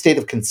the state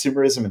of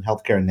consumerism in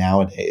healthcare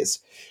nowadays,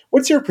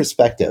 what's your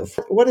perspective?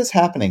 What is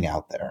happening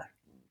out there?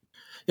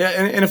 Yeah,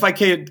 and if I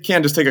can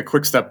just take a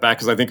quick step back,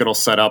 because I think it'll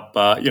set up,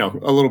 a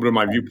little bit of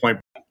my viewpoint.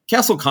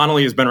 Castle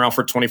Connolly has been around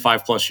for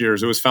 25 plus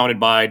years. It was founded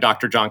by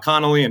Dr. John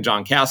Connolly and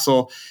John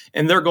Castle.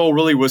 And their goal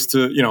really was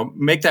to,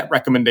 make that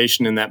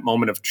recommendation in that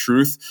moment of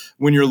truth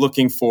when you're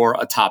looking for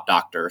a top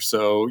doctor.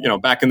 So,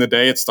 back in the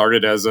day, it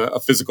started as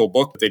a physical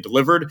book that they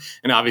delivered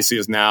and obviously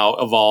has now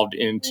evolved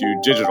into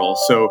digital.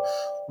 So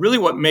really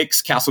what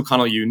makes Castle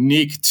Connolly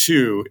unique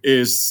too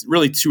is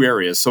really two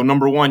areas. So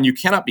number one, you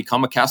cannot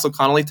become a Castle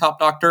Connolly top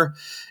doctor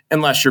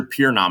unless you're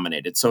peer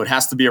nominated. So it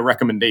has to be a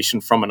recommendation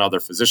from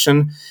another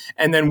physician.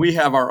 And then we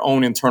have our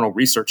own internal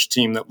research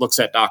team that looks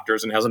at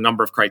doctors and has a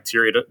number of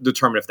criteria to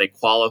determine if they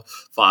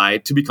qualify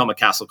to become a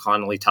Castle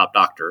Connolly top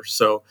doctor.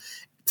 So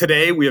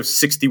today, we have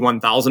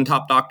 61,000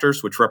 top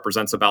doctors, which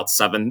represents about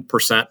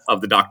 7%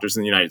 of the doctors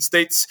in the United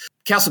States.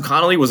 Castle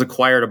Connolly was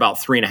acquired about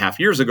 3.5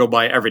 years ago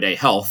by Everyday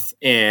Health.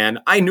 And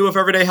I knew of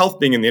Everyday Health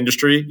being in the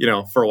industry,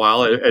 for a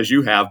while, as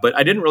you have, but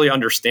I didn't really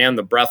understand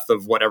the breadth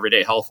of what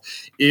Everyday Health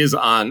is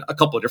on a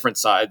couple of different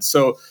sides.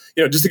 So,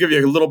 just to give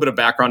you a little bit of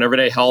background,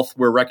 Everyday Health,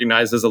 we're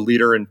recognized as a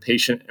leader in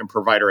patient and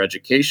provider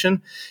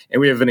education.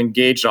 And we have an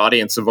engaged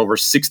audience of over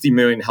 60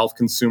 million health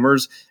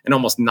consumers and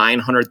almost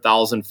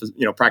 900,000,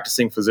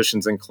 practicing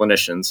physicians and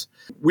clinicians.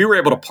 We were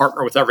able to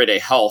partner with Everyday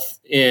Health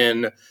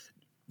in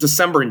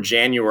December and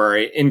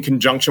January in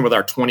conjunction with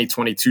our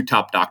 2022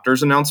 Top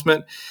Doctors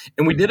announcement.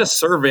 And we did a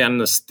survey on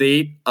the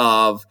state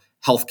of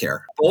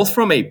healthcare, both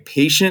from a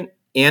patient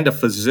and a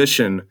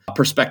physician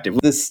perspective.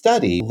 This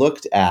study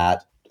looked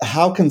at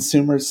how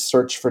consumers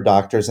search for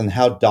doctors and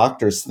how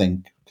doctors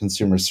think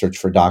consumers search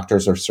for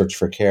doctors or search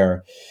for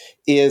care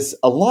is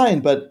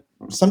aligned, but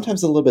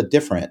sometimes a little bit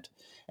different.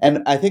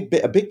 And I think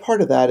a big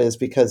part of that is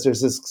because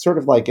there's this sort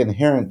of like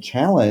inherent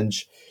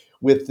challenge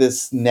with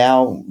this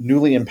now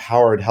newly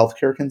empowered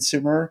healthcare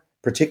consumer,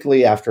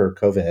 particularly after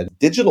COVID.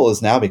 Digital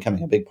is now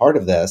becoming a big part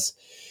of this.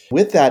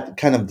 With that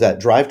kind of that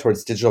drive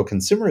towards digital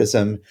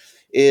consumerism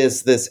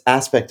is this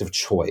aspect of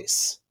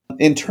choice.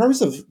 In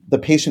terms of the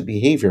patient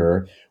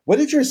behavior, what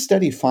did your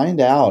study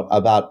find out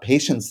about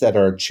patients that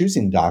are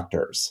choosing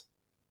doctors?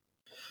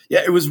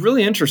 Yeah, it was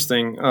really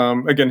interesting.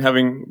 Again,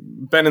 having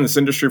been in this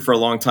industry for a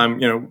long time,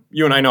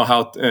 you and I know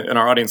how, and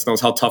our audience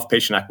knows how tough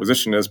patient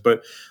acquisition is.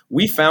 But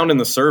we found in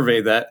the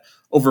survey that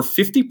over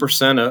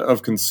 50%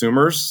 of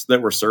consumers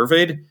that were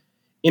surveyed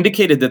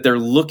indicated that they're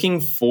looking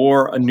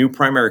for a new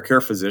primary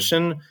care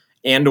physician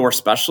and or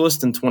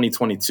specialist in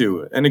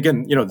 2022. And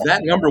again,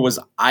 that number was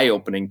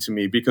eye-opening to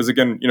me because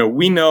again,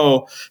 we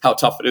know how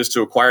tough it is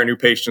to acquire new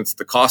patients,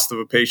 the cost of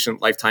a patient,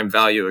 lifetime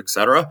value, et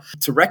cetera.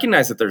 To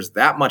recognize that there's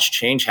that much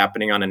change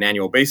happening on an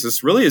annual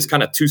basis really is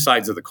kind of two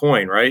sides of the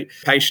coin, right?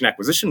 Patient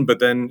acquisition, but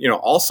then,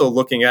 also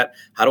looking at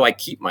how do I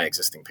keep my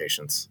existing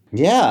patients?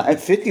 Yeah, at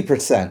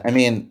 50%. I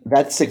mean,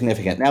 that's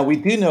significant. Now, we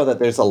do know that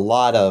there's a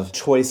lot of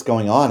choice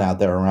going on out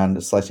there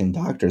around selecting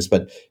doctors,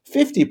 but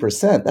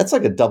 50%, that's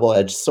like a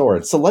double-edged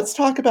sword. So let's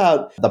talk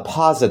about the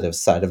positive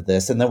side of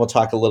this, and then we'll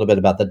talk a little bit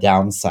about the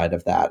downside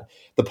of that.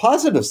 The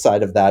positive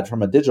side of that,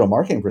 from a digital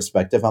marketing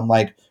perspective, I'm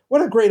like,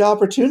 what a great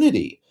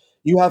opportunity.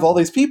 You have all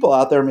these people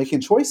out there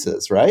making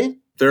choices, right?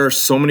 There are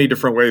so many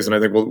different ways, and I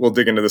think we'll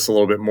dig into this a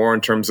little bit more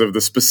in terms of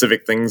the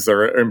specific things that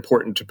are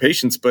important to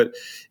patients, but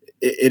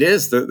it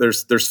is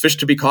there's fish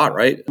to be caught,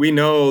 right? We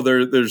know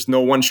there's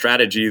no one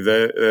strategy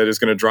that is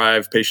going to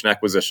drive patient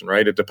acquisition,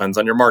 right? It depends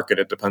on your market,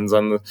 it depends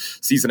on the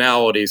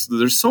seasonality. So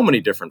there's so many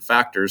different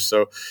factors.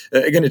 So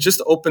again, it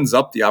just opens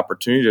up the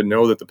opportunity to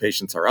know that the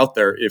patients are out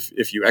there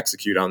if you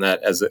execute on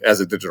that as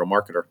a digital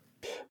marketer.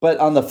 But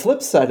on the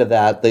flip side of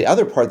that, the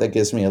other part that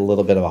gives me a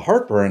little bit of a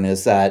heartburn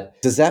is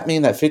that, does that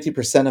mean that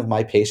 50% of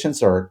my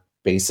patients are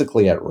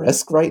basically at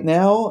risk right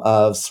now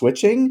of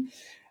switching?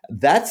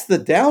 That's the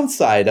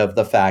downside of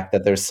the fact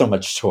that there's so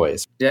much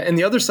choice. Yeah, and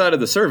the other side of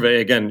the survey,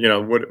 again,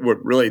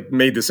 what really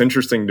made this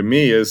interesting to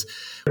me is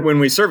when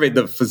we surveyed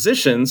the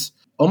physicians,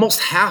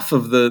 almost half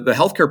of the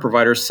healthcare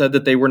providers said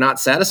that they were not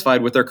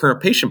satisfied with their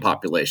current patient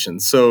population.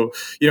 So,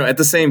 at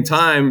the same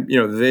time,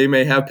 they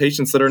may have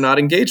patients that are not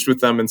engaged with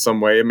them in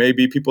some way. It may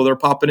be people that are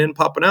popping in,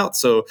 popping out.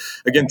 So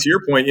again, to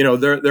your point,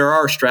 there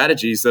are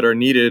strategies that are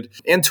needed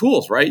and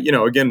tools, right?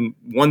 Again,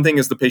 one thing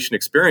is the patient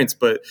experience,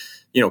 but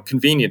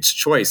convenience,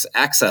 choice,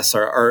 access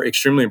are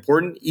extremely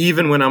important,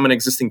 even when I'm an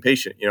existing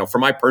patient. From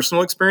my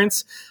personal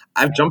experience,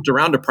 I've jumped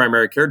around to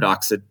primary care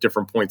docs at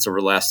different points over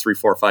the last 3,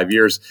 4, 5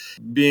 years.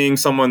 Being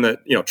someone that,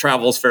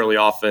 travels fairly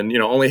often,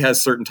 only has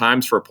certain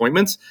times for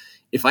appointments.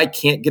 If I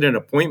can't get an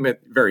appointment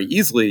very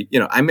easily,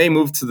 I may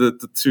move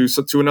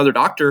to another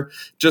doctor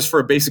just for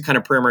a basic kind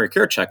of primary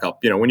care checkup.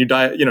 When you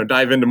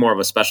dive into more of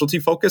a specialty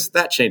focus,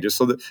 that changes.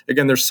 So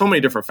again, there's so many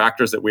different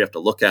factors that we have to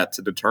look at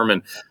to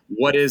determine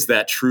what is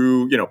that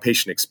true,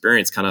 patient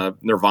experience kind of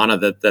nirvana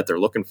that they're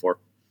looking for.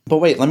 But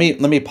wait, let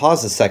me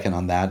pause a second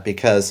on that,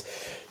 because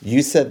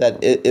you said that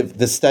if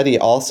the study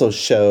also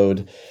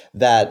showed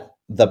that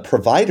the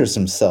providers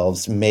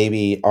themselves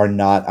maybe are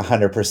not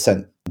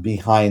 100%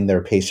 behind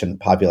their patient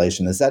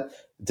population.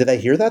 Did I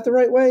hear that the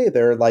right way?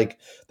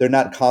 They're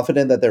not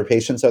confident that their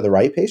patients are the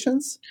right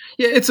patients?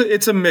 Yeah,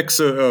 it's a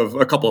mix of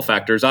a couple of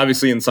factors.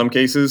 Obviously, in some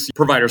cases,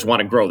 providers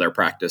want to grow their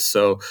practice.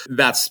 So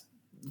that's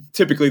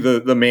typically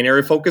the main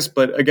area of focus.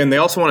 But again, they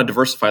also want to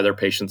diversify their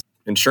patients.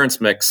 Insurance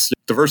mix,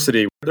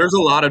 diversity. There's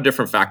a lot of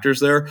different factors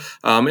there.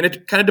 And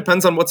it kind of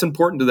depends on what's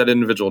important to that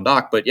individual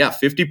doc. But yeah,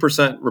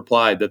 50%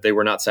 replied that they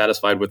were not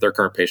satisfied with their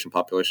current patient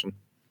population.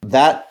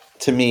 That,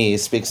 to me,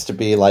 speaks to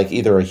be like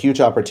either a huge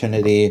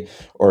opportunity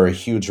or a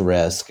huge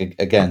risk,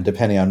 again,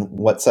 depending on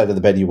what side of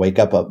the bed you wake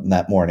up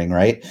that morning,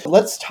 right?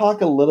 Let's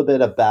talk a little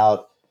bit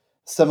about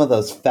some of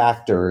those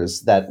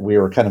factors that we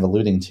were kind of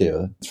alluding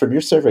to. From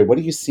your survey, what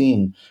are you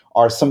seeing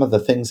are some of the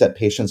things that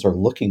patients are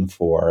looking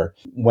for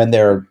when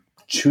they're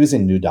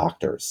choosing new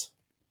doctors?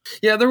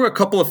 Yeah, there were a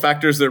couple of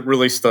factors that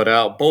really stood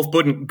out, both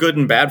good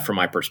and bad from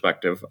my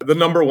perspective. The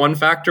number one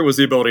factor was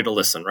the ability to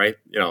listen, right?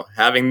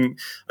 Having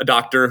a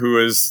doctor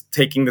who is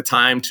taking the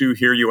time to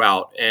hear you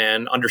out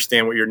and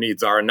understand what your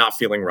needs are and not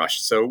feeling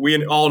rushed. So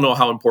we all know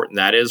how important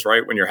that is,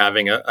 right? When you're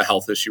having a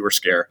health issue or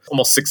scare.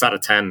 Almost 6 out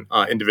of 10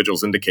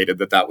 individuals indicated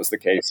that was the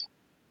case.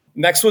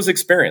 Next was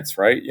experience,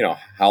 right?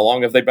 How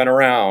long have they been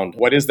around?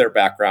 What is their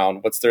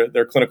background? What's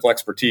their clinical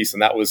expertise?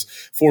 And that was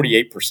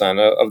 48%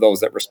 of those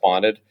that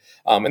responded.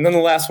 And then the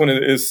last one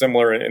is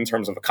similar in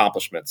terms of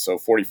accomplishments. So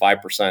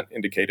 45%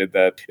 indicated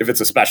that if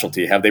it's a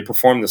specialty, have they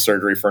performed the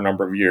surgery for a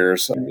number of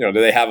years? Do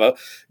they have a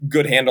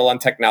good handle on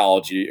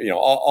technology?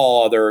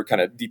 All other kind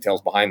of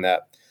details behind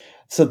that.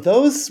 So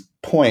those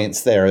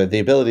points there, the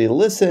ability to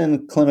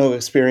listen, clinical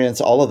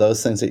experience, all of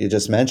those things that you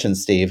just mentioned,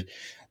 Steve,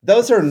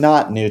 those are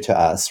not new to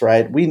us,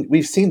 right?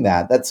 We've seen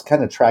that. That's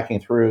kind of tracking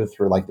through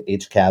like the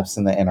HCAHPS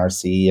and the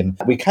NRC, and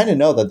we kind of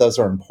know that those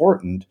are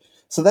important.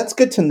 So that's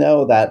good to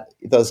know that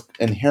those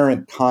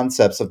inherent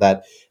concepts of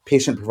that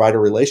patient-provider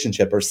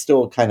relationship are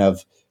still kind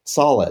of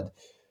solid.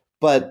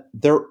 But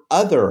there are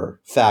other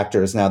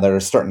factors now that are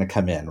starting to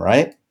come in,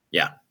 right?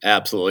 Yeah,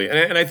 absolutely.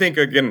 And I think,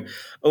 again,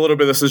 a little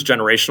bit of this is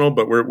generational,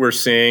 but we're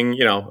seeing,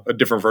 a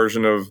different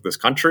version of this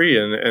country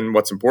and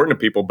what's important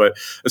to people, but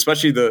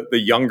especially the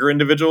younger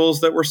individuals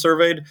that were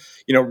surveyed,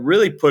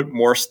 really put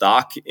more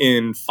stock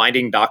in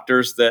finding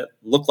doctors that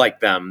look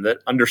like them, that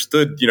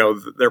understood,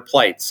 their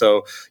plight.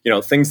 So,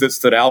 things that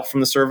stood out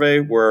from the survey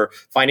were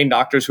finding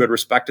doctors who had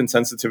respect and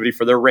sensitivity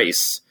for their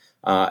race,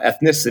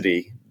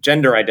 ethnicity,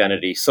 gender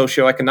identity,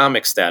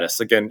 socioeconomic status.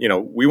 Again,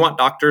 we want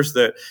doctors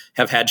that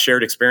have had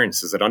shared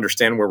experiences, that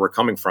understand where we're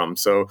coming from.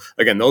 So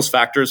again, those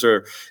factors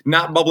are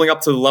not bubbling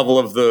up to the level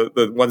of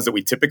the ones that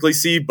we typically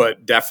see,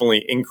 but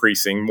definitely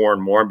increasing more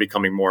and more and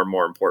becoming more and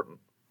more important.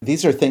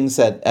 These are things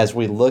that, as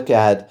we look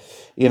at,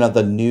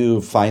 the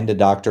new Find a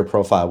Doctor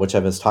profile, which I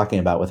was talking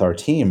about with our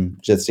team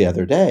just the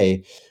other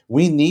day,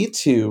 we need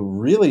to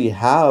really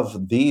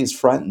have these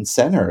front and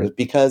center,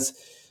 because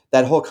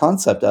that whole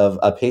concept of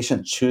a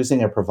patient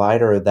choosing a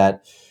provider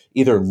that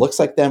either looks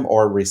like them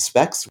or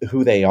respects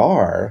who they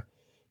are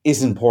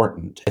is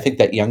important. I think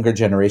that younger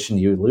generation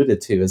you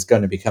alluded to is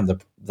going to become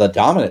the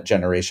dominant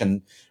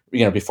generation,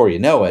 before you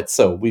know it.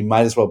 So we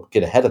might as well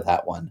get ahead of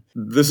that one.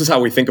 This is how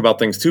we think about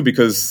things too,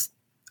 because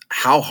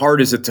how hard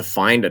is it to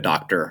find a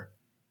doctor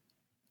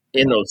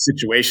in those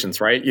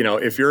situations, right?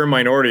 If you're a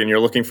minority and you're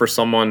looking for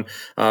someone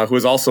who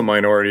is also a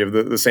minority of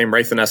the same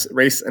race and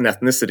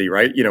ethnicity,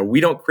 right?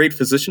 We don't create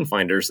physician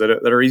finders that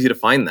are easy to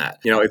find that.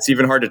 It's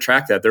even hard to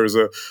track that. There was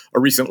a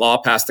recent law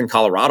passed in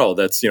Colorado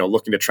that's,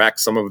 looking to track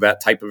some of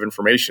that type of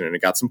information, and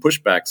it got some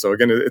pushback. So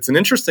again, it's an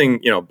interesting,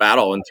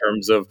 battle in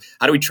terms of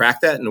how do we track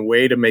that in a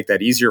way to make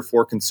that easier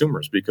for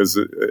consumers? Because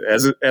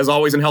as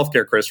always in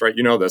healthcare, Chris, right?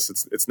 This,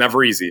 it's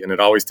never easy, and it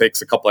always takes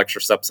a couple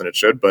extra steps than it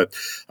should. But,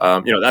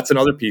 that's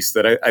another piece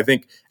that I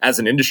think as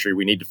an industry,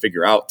 we need to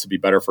figure out to be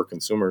better for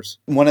consumers.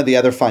 One of the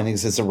other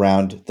findings is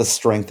around the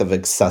strength of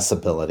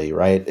accessibility,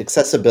 right?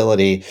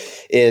 Accessibility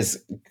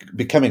is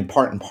becoming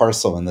part and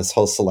parcel in this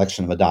whole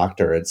selection of a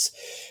doctor. It's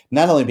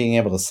not only being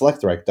able to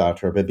select the right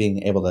doctor, but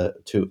being able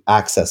to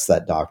access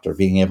that doctor,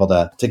 being able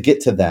to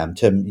get to them,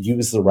 to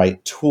use the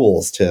right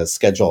tools to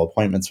schedule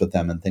appointments with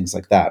them and things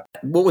like that.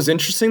 What was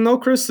interesting, though,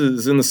 Chris,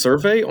 is in the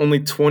survey, only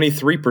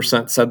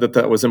 23% said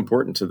that was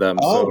important to them.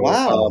 Oh, so,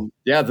 wow.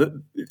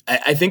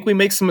 I think we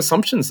make some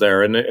assumptions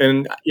there. And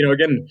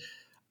again,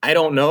 I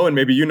don't know, and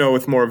maybe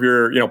with more of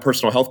your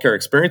personal healthcare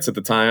experience at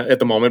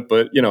the moment,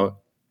 but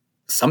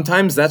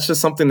sometimes that's just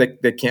something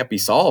that can't be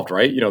solved,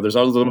 right? There's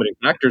other limiting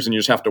factors, and you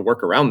just have to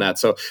work around that.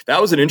 So that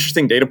was an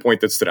interesting data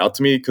point that stood out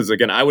to me, because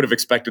again, I would have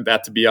expected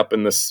that to be up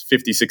in this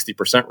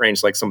 50-60%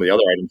 range, like some of the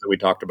other items that we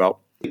talked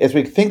about. As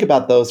we think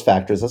about those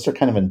factors, those are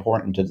kind of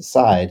important to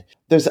decide.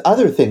 There's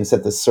other things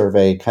that the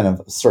survey kind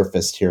of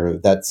surfaced here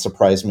that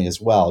surprised me as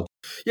well.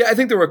 Yeah, I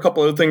think there were a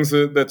couple of things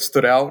that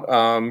stood out,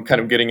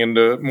 kind of getting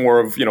into more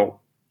of,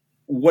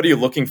 what are you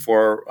looking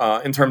for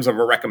in terms of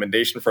a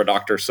recommendation for a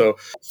doctor? So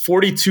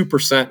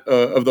 42%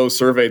 of those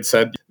surveyed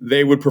said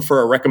they would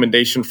prefer a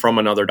recommendation from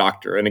another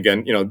doctor. And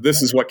again,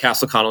 this is what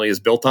Castle Connolly is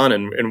built on,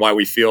 and why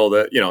we feel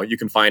that, you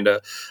can find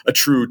a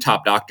true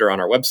top doctor on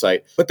our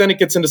website. But then it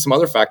gets into some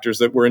other factors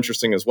that were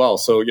interesting as well.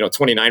 So,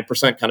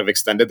 29% kind of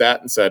extended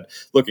that and said,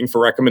 looking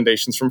for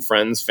recommendations from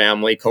friends,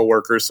 family,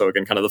 coworkers. So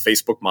again, kind of the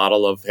Facebook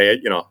model of,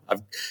 hey,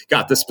 I've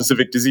got this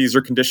specific disease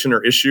or condition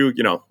or issue.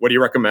 What do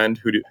you recommend?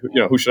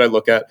 Who should I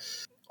look at?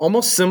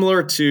 Almost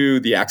similar to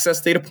the access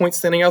data point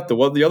standing out.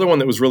 The other one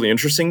that was really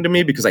interesting to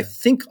me, because I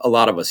think a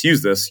lot of us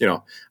use this,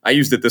 I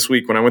used it this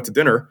week when I went to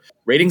dinner.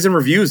 Ratings and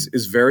reviews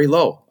is very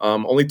low.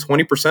 Only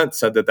 20%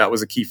 said that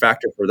was a key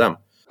factor for them.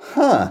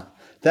 Huh.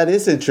 That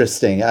is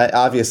interesting.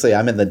 Obviously,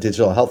 I'm in the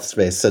digital health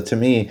space. So to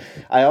me,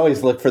 I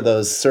always look for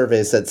those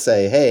surveys that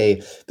say,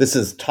 hey, this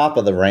is top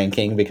of the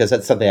ranking, because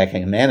that's something I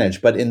can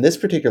manage. But in this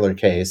particular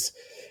case,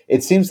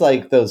 it seems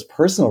like those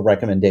personal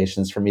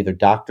recommendations from either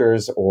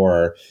doctors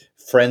or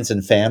friends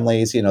and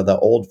families, the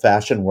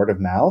old-fashioned word of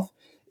mouth,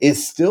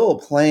 is still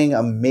playing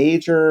a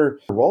major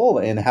role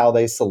in how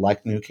they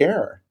select new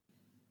care.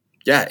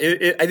 Yeah,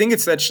 I think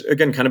it's that,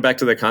 again, kind of back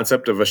to the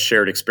concept of a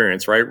shared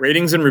experience, right?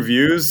 Ratings and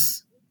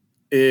reviews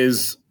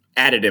is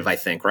additive, I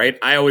think, right?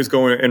 I always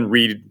go and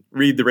read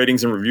the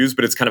ratings and reviews,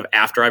 but it's kind of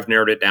after I've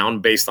narrowed it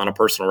down based on a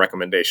personal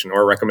recommendation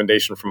or a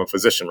recommendation from a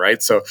physician,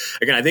 right? So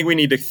again, I think we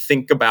need to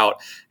think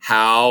about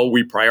how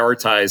we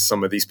prioritize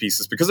some of these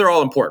pieces, because they're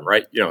all important,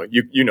 right?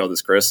 You know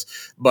this, Chris,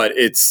 but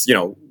it's,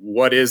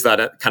 what is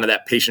that kind of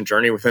that patient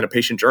journey within a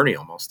patient journey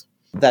almost?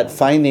 That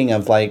finding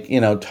of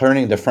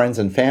turning to friends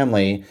and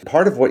family,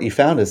 part of what you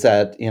found is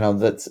that,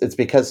 it's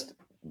because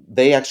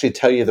they actually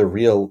tell you the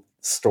real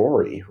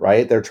story,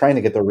 right? They're trying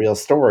to get the real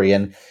story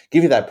and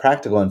give you that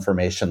practical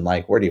information,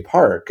 like where do you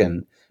park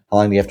and how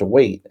long do you have to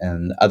wait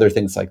and other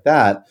things like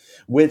that,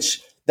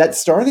 which that's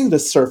starting to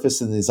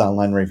surface in these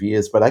online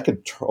reviews, but I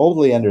could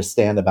totally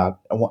understand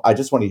I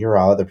just want to hear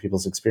how other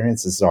people's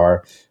experiences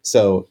are.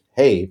 So,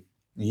 hey,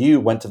 you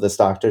went to this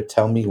doctor,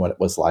 tell me what it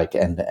was like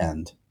end to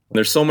end.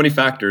 There's so many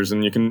factors,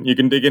 and you can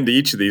dig into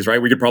each of these, right?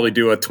 We could probably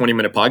do a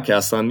 20-minute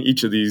podcast on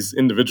each of these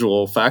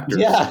individual factors.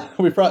 Yeah,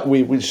 we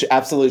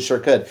absolutely sure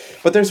could.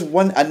 But there's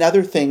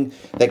another thing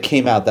that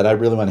came out that I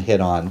really want to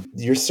hit on.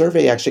 Your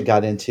survey actually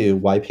got into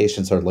why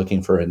patients are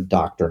looking for a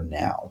doctor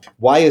now.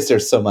 Why is there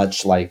so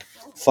much like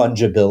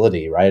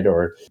fungibility, right,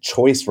 or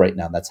choice right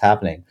now that's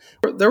happening?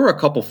 There were a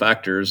couple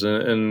factors,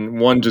 and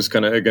one just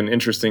kind of, again,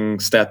 interesting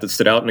stat that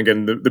stood out. And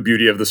again, the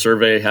beauty of the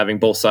survey having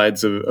both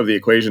sides of the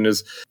equation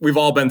is we've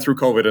all been through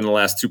COVID in the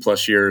last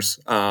 2+ years.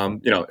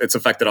 It's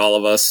affected all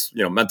of us,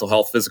 mental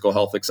health, physical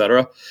health, et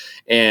cetera.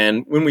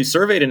 And when we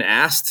surveyed and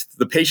asked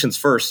the patients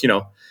first,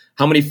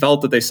 how many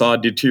felt that they saw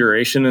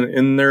deterioration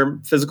in their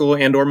physical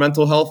and or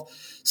mental health,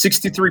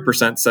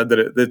 63% said that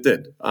it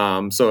did.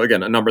 So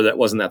again, a number that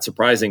wasn't that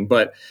surprising.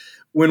 But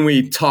when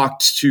we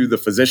talked to the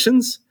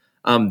physicians,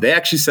 they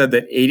actually said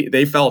that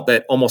they felt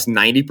that almost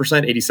 90%,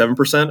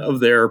 87% of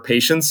their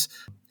patients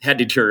had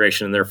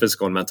deterioration in their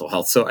physical and mental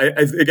health. So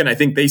I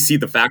think they see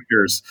the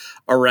factors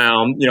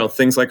around,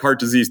 things like heart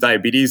disease,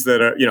 diabetes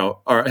that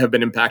have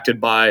been impacted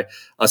by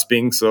us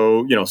being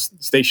so,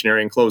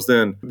 stationary and closed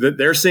in.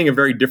 They're seeing a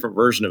very different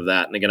version of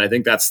that. And again, I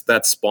think that's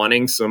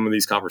spawning some of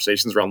these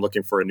conversations around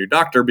looking for a new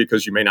doctor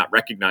because you may not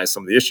recognize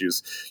some of the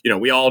issues.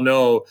 We all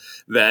know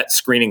that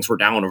screenings were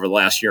down over the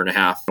last year and a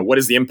half. What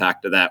is the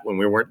impact of that when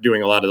we weren't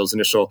doing a lot of those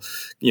initial,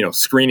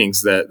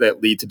 screenings that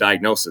lead to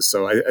diagnosis?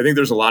 So I think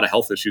there's a lot of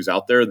health issues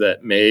out there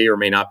that may or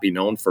may not be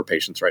known for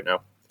patients right now.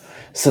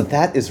 So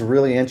that is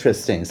really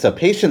interesting. So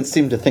patients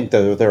seem to think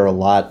that they're a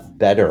lot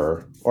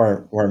better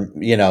or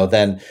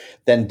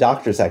than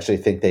doctors actually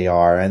think they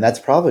are. And that's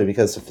probably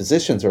because the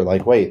physicians are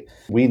like, wait,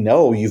 we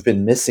know you've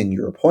been missing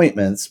your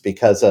appointments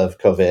because of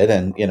COVID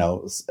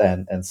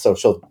and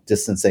social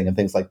distancing and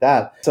things like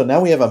that. So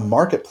now we have a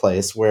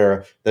marketplace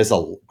where there's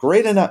a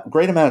great amount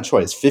of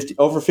choice.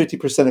 Over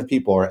 50% of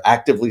people are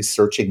actively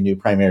searching new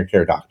primary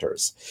care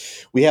doctors.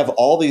 We have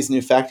all these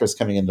new factors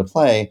coming into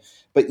play,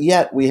 but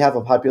yet we have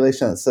a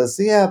population that says,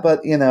 yeah,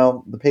 but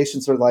the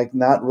patients are like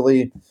not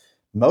really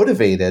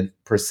motivated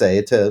per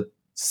se to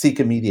seek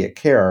immediate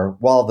care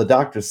while the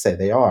doctors say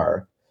they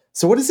are.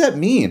 So what does that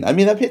mean? I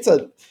mean, that paints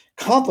a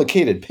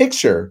complicated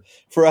picture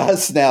for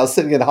us now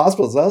sitting in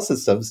hospitals and health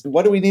systems.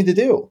 What do we need to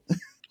do?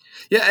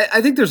 Yeah,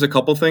 I think there's a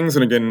couple things.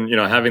 And again,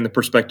 having the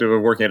perspective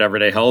of working at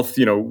Everyday Health,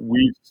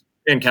 we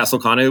in Castle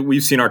County,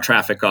 we've seen our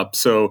traffic up.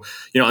 So,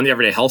 on the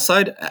Everyday Health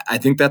side, I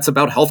think that's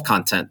about health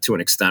content to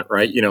an extent,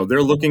 right?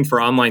 They're looking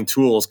for online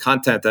tools,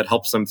 content that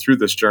helps them through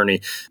this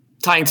journey.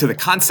 Tying to the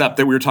concept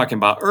that we were talking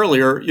about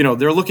earlier,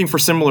 they're looking for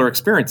similar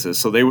experiences.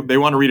 So they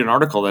want to read an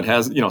article that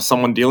has,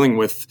 someone dealing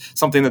with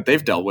something that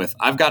they've dealt with.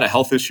 I've got a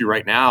health issue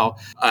right now.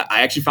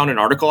 I actually found an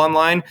article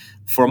online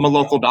from a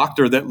local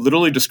doctor that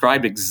literally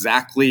described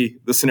exactly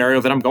the scenario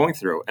that I'm going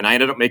through. And I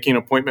ended up making an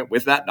appointment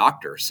with that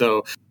doctor.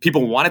 So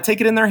people want to take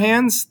it in their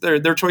hands,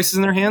 their choices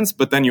in their hands,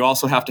 but then you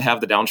also have to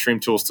have the downstream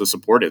tools to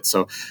support it.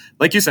 So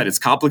like you said, it's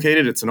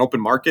complicated. It's an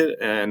open market,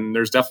 and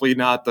there's definitely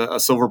not a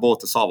silver bullet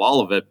to solve all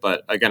of it.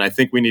 But again, I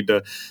think we need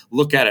to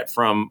look at it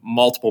from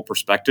multiple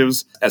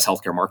perspectives as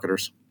healthcare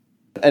marketers.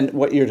 And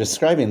what you're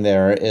describing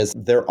there is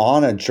they're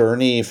on a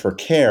journey for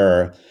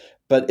care,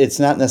 but it's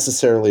not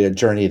necessarily a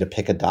journey to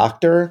pick a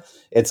doctor.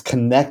 It's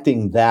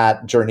connecting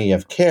that journey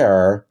of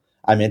care.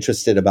 I'm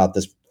interested about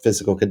this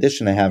physical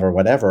condition I have or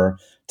whatever,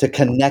 to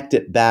connect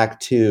it back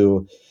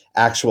to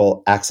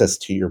actual access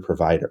to your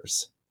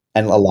providers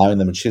and allowing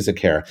them to choose a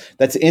care.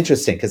 That's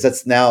interesting because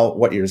that's now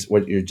what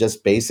you're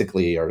just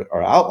basically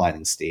are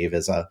outlining, Steve,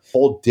 is a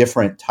whole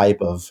different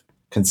type of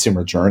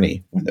consumer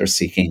journey when they're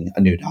seeking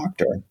a new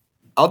doctor.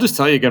 I'll just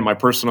tell you again, my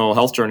personal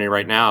health journey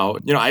right now,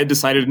 I had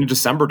decided in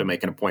December to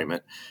make an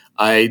appointment.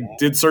 I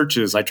did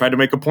searches. I tried to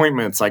make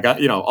appointments. I got,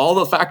 all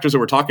the factors that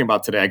we're talking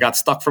about today. I got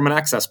stuck from an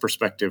access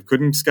perspective,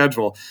 couldn't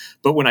schedule.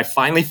 But when I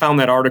finally found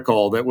that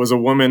article that was a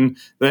woman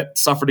that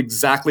suffered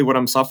exactly what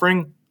I'm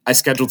suffering, I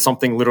scheduled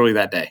something literally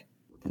that day.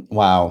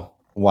 Wow.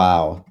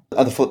 On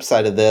the flip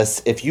side of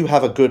this, if you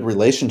have a good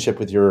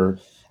relationship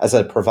as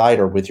a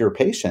provider with your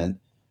patient,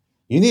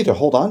 you need to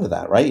hold on to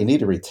that, right? You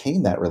need to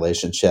retain that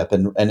relationship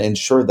and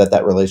ensure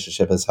that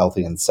relationship is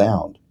healthy and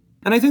sound.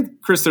 And I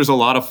think, Chris, there's a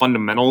lot of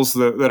fundamentals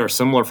that are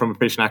similar from a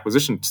patient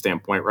acquisition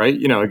standpoint, right?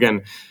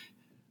 Again,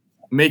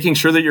 making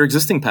sure that your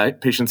existing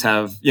patients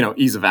have,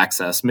 ease of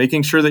access,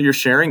 making sure that you're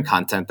sharing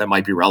content that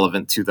might be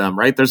relevant to them,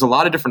 right? There's a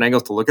lot of different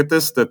angles to look at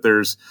this, that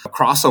there's a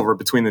crossover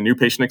between the new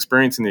patient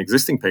experience and the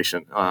existing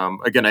patient.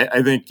 Again,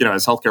 I think,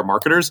 as healthcare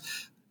marketers,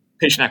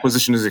 patient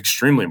acquisition is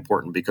extremely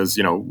important because,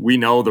 we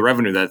know the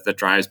revenue that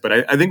drives, but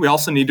I think we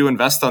also need to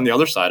invest on the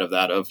other side of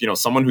that of,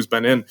 someone who's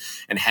been in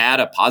and had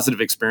a positive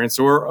experience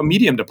or a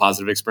medium to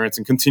positive experience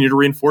and continue to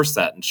reinforce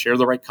that and share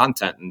the right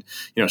content and,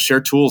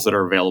 share tools that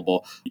are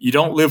available. You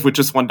don't live with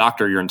just one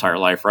doctor your entire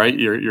life, right?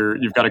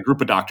 You've got a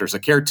group of doctors, a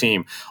care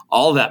team,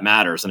 all of that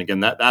matters. And again,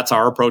 that's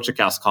our approach at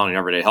Castle Colony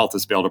Everyday Health,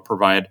 is to be able to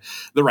provide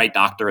the right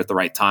doctor at the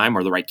right time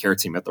or the right care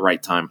team at the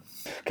right time.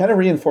 Kind of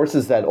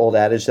reinforces that old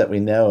adage that we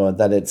know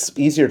that it's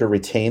easier to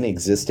retain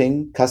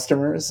existing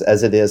customers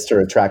as it is to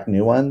attract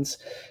new ones.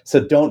 So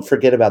don't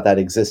forget about that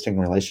existing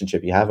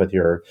relationship you have with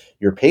your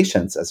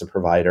patients as a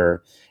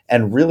provider,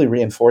 and really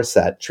reinforce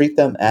that. Treat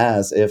them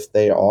as if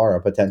they are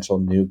a potential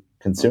new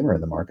consumer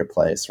in the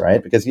marketplace,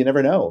 right? Because you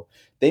never know.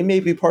 They may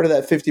be part of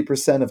that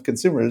 50% of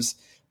consumers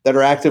that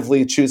are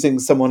actively choosing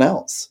someone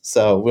else.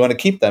 So we want to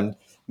keep them,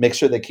 make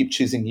sure they keep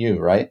choosing you,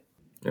 right?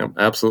 Yeah,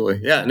 absolutely.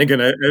 Yeah. And again,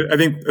 I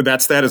think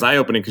that stat is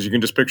eye-opening because you can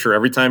just picture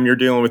every time you're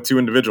dealing with two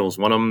individuals,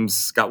 one of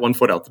them's got one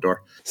foot out the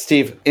door.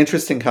 Steve,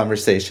 interesting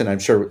conversation. I'm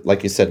sure,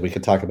 like you said, we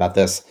could talk about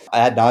this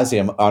ad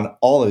nauseum on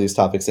all of these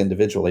topics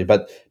individually,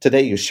 but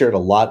today you shared a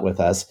lot with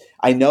us.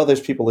 I know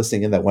there's people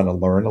listening in that want to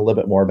learn a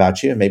little bit more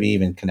about you and maybe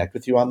even connect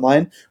with you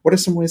online. What are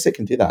some ways they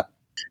can do that?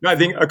 I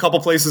think a couple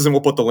places, and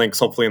we'll put the links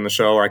hopefully in the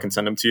show, or I can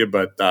send them to you.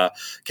 But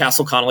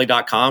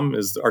castleconnolly.com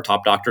is our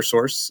top doctor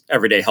source.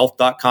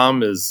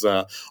 Everydayhealth.com is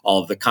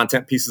all of the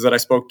content pieces that I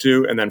spoke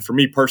to. And then for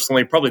me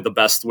personally, probably the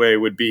best way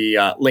would be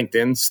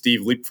LinkedIn,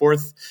 Steve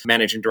Leapforth,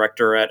 Managing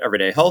Director at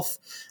Everyday Health.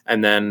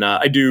 And then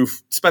I do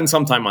spend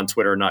some time on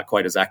Twitter, not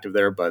quite as active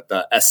there, but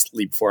S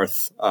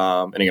Leapforth.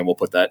 And again, we'll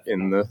put that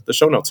in the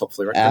show notes,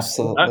 hopefully. Right?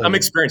 Absolutely. I'm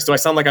experienced. Do I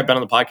sound like I've been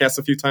on the podcast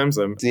a few times?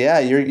 Yeah,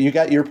 you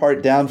got your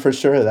part down for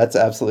sure. That's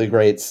absolutely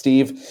great.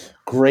 Steve,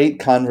 great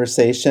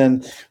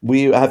conversation.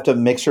 We have to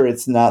make sure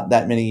it's not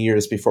that many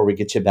years before we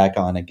get you back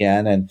on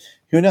again. And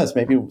who knows,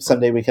 maybe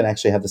someday we can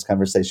actually have this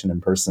conversation in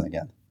person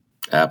again.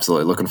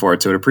 Absolutely. Looking forward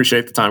to it.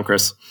 Appreciate the time,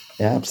 Chris.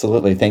 Yeah,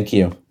 absolutely. Thank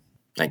you.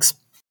 Thanks.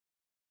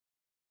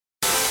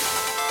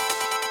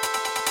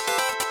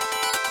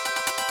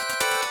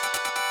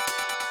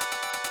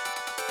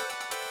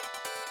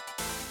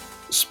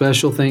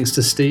 Special thanks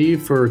to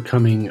Steve for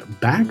coming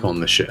back on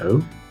the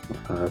show.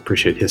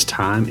 Appreciate his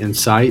time,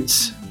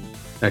 insights,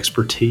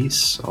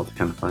 expertise, all the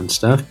kind of fun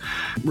stuff.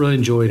 Really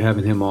enjoyed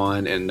having him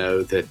on, and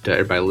know that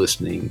everybody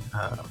listening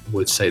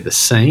would say the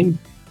same.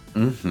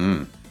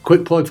 Mm-hmm.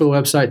 Quick plug for the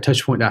website,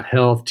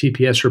 touchpoint.health,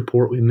 TPS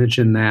report, we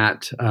mentioned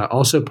that.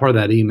 Also part of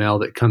that email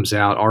that comes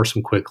out are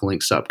some quick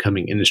links to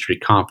upcoming industry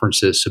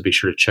conferences, so be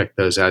sure to check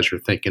those as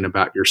you're thinking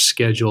about your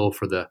schedule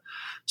for the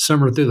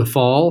summer through the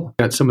fall.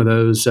 Got some of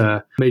those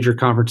major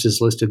conferences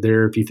listed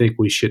there. If you think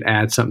we should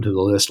add something to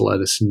the list, let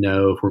us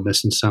know if we're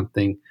missing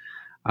something.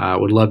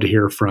 Would love to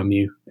hear from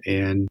you.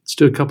 And let's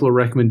do a couple of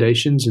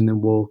recommendations, and then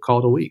we'll call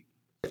it a week.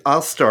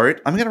 I'll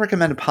start. I'm going to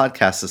recommend a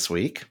podcast this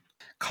week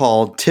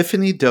called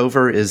Tiffany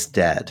Dover is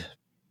Dead.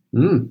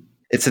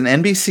 It's an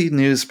NBC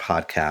News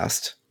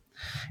podcast,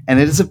 and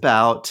it is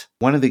about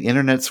one of the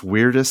internet's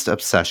weirdest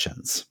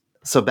obsessions.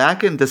 So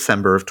back in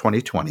December of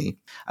 2020,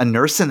 a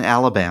nurse in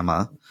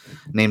Alabama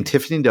named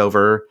Tiffany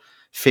Dover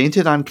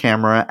fainted on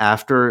camera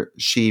after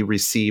she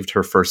received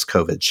her first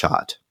COVID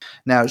shot.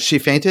 Now, she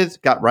fainted,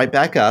 got right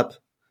back up,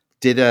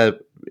 did an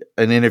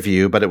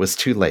interview, but it was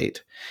too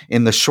late.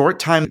 In the short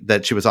time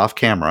that she was off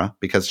camera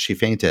because she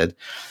fainted,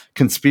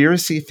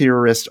 conspiracy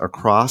theorists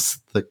across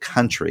the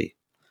country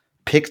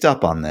picked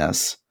up on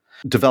this,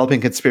 developing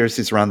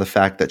conspiracies around the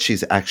fact that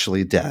she's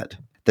actually dead,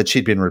 that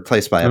she'd been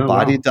replaced by a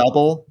body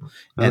double,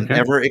 an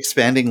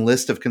ever-expanding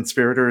list of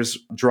conspirators,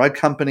 drug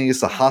companies,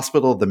 the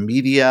hospital, the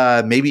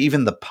media, maybe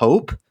even the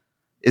Pope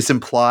is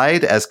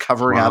implied as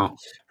covering up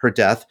her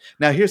death.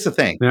 Now, here's the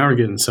thing. Now we're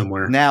getting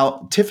somewhere.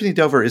 Now, Tiffany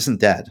Dover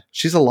isn't dead.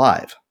 She's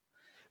alive.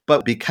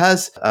 But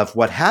because of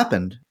what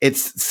happened,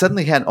 it's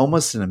suddenly had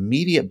almost an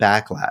immediate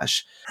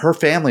backlash. Her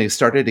family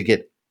started to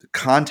get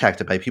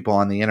contacted by people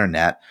on the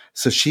internet.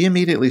 So she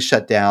immediately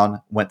shut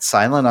down, went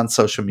silent on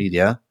social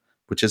media,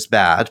 which is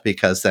bad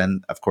because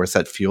then, of course,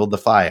 that fueled the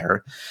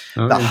fire.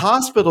 The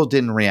hospital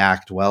didn't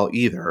react well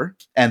either.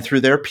 And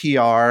through their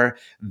PR,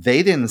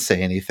 they didn't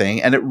say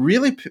anything. And it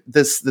really,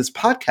 this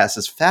podcast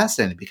is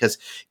fascinating because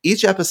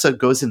each episode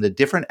goes into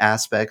different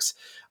aspects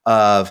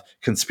of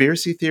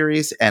conspiracy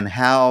theories and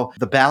how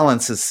the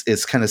balance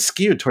is kind of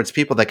skewed towards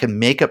people that can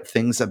make up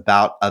things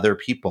about other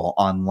people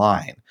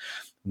online.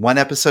 One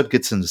episode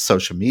gets into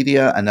social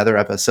media. Another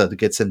episode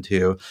gets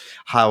into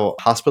how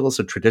hospitals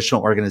and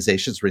traditional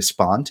organizations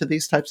respond to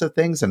these types of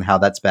things and how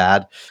that's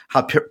bad,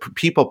 how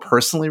people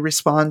personally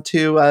respond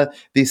to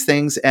these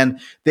things.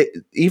 And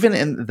even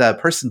in the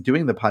person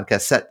doing the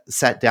podcast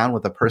sat down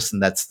with a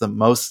person that's the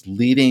most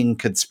leading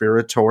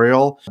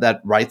conspiratorial that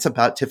writes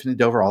about Tiffany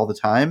Dover all the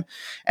time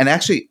and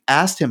actually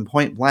asked him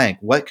point blank,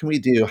 what can we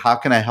do? How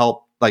can I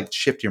help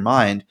shift your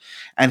mind?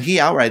 And he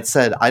outright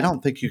said, I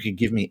don't think you could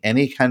give me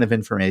any kind of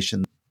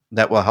information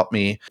that will help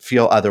me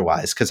feel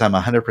otherwise because I'm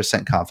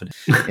 100% confident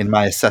in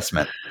my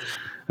assessment.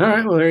 All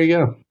right. Well, there you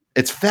go.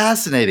 It's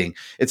fascinating.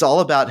 It's all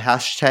about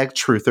hashtag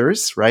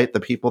truthers, right? The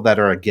people that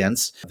are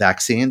against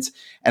vaccines.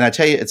 And I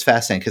tell you, it's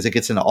fascinating because it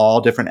gets into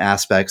all different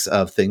aspects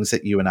of things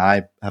that you and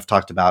I have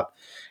talked about.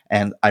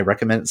 And I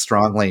recommend it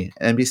strongly.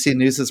 NBC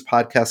News'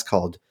 podcast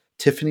called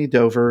Tiffany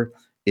Dover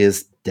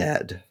is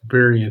Dead.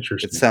 Very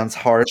interesting. It sounds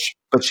harsh,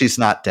 but she's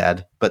not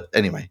dead. But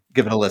anyway,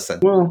 give it a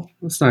listen. Well,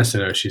 it's nice to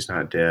know she's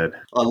not dead.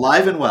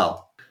 Alive and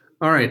well.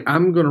 All right,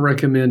 I'm going to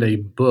recommend a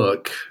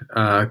book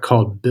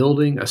called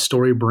Building a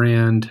Story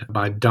Brand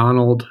by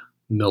Donald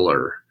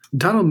Miller.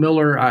 Donald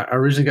Miller, I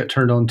originally got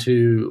turned on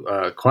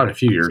to quite a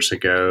few years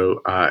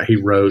ago. He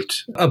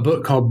wrote a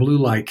book called Blue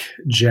Like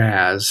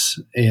Jazz.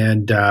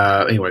 And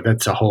anyway,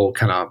 that's a whole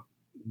kind of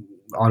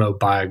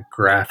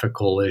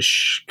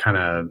autobiographical-ish kind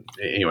of,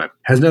 anyway,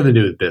 has nothing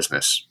to do with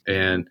business.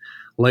 And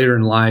later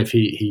in life,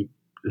 he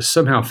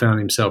somehow found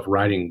himself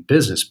writing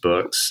business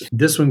books.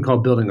 This one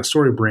called Building a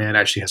Story Brand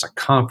actually has a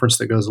conference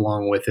that goes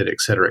along with it,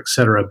 et cetera, et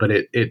cetera. But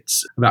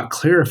it's about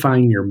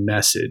clarifying your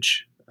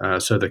message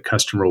so the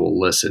customer will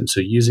listen.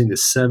 So using the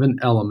 7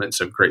 elements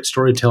of great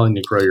storytelling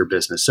to grow your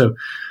business. So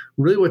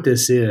really what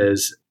this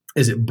is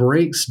it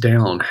breaks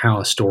down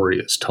how a story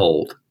is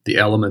told, the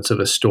elements of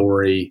a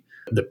story,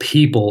 the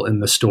people in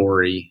the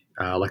story,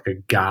 like a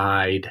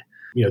guide,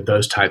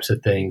 those types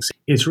of things.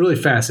 It's really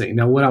fascinating.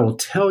 Now, what I will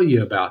tell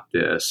you about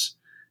this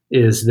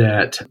is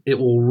that it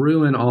will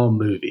ruin all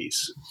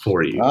movies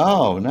for you.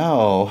 Oh,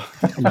 no.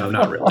 No,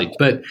 not really,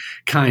 but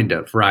kind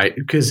of, right?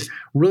 Because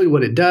really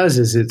what it does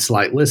is it's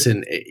like,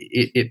 listen,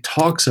 it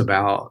talks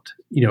about,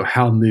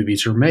 how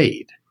movies are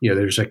made.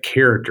 There's a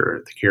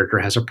character. The character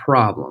has a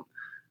problem.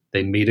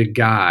 They meet a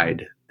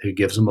guide who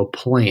gives them a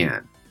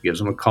plan, gives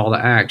them a call to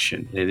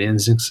action, and it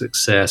ends in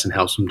success and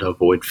helps them to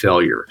avoid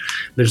failure.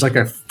 There's like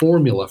a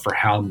formula for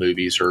how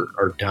movies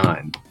are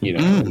done,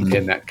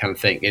 and that kind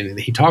of thing. And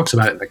he talks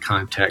about it in the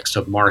context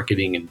of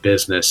marketing and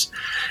business.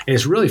 And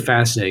it's really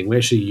fascinating. We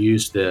actually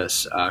use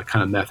this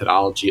kind of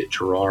methodology at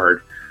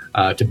Gerard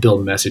to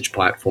build message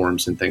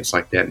platforms and things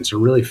like that. And it's a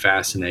really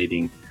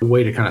fascinating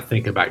way to kind of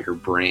think about your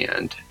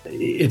brand.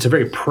 It's a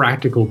very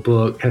practical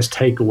book, has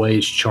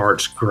takeaways,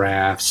 charts,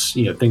 graphs,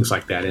 things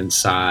like that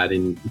inside.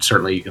 And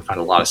certainly you can find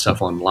a lot of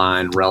stuff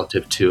online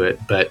relative to it.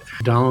 But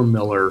Donald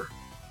Miller,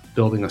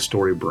 Building a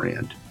Story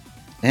Brand.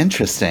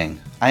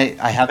 Interesting.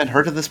 I haven't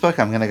heard of this book.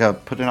 I'm going to go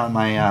put it on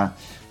my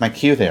my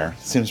queue there.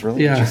 Seems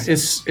really interesting.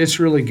 It's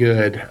really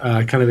good.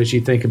 Kind of as you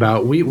think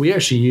about, we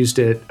actually used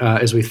it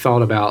as we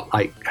thought about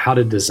like how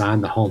to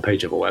design the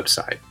homepage of a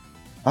website.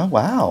 Oh,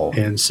 wow.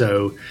 And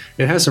so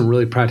it has some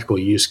really practical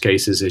use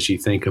cases as you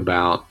think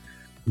about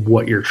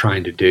what you're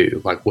trying to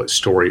do, like what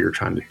story you're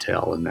trying to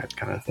tell and that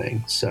kind of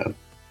thing. So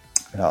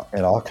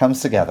it all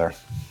comes together.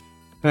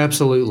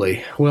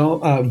 Absolutely.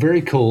 Well,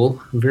 very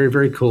cool. Very,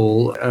 very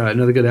cool.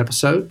 Another good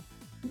episode.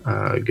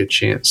 A good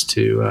chance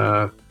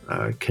to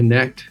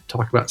connect,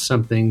 talk about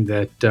something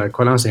that,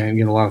 quite honestly, I didn't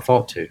give a lot of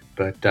thought to.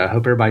 But I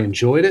hope everybody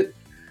enjoyed it.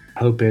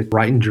 Hope it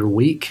brightened your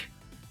week.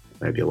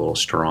 Maybe a little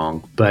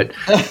strong, but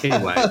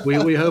anyway,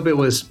 we hope it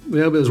was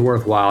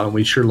worthwhile, and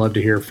we'd sure love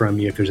to hear from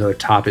you. If there's other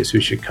topics we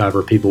should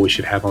cover, people we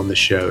should have on the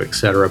show,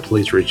 etc.,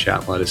 please reach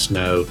out and let us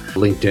know.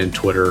 LinkedIn,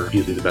 Twitter,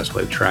 usually the best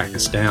way to track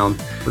us down.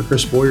 For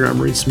Chris Boyer,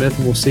 I'm Reed Smith,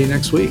 and we'll see you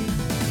next week.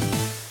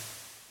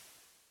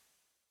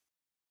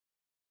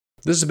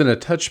 This has been a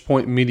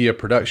Touchpoint Media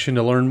production.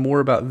 To learn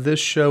more about this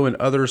show and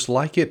others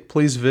like it,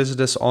 please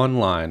visit us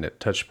online at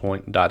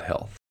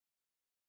touchpoint.health.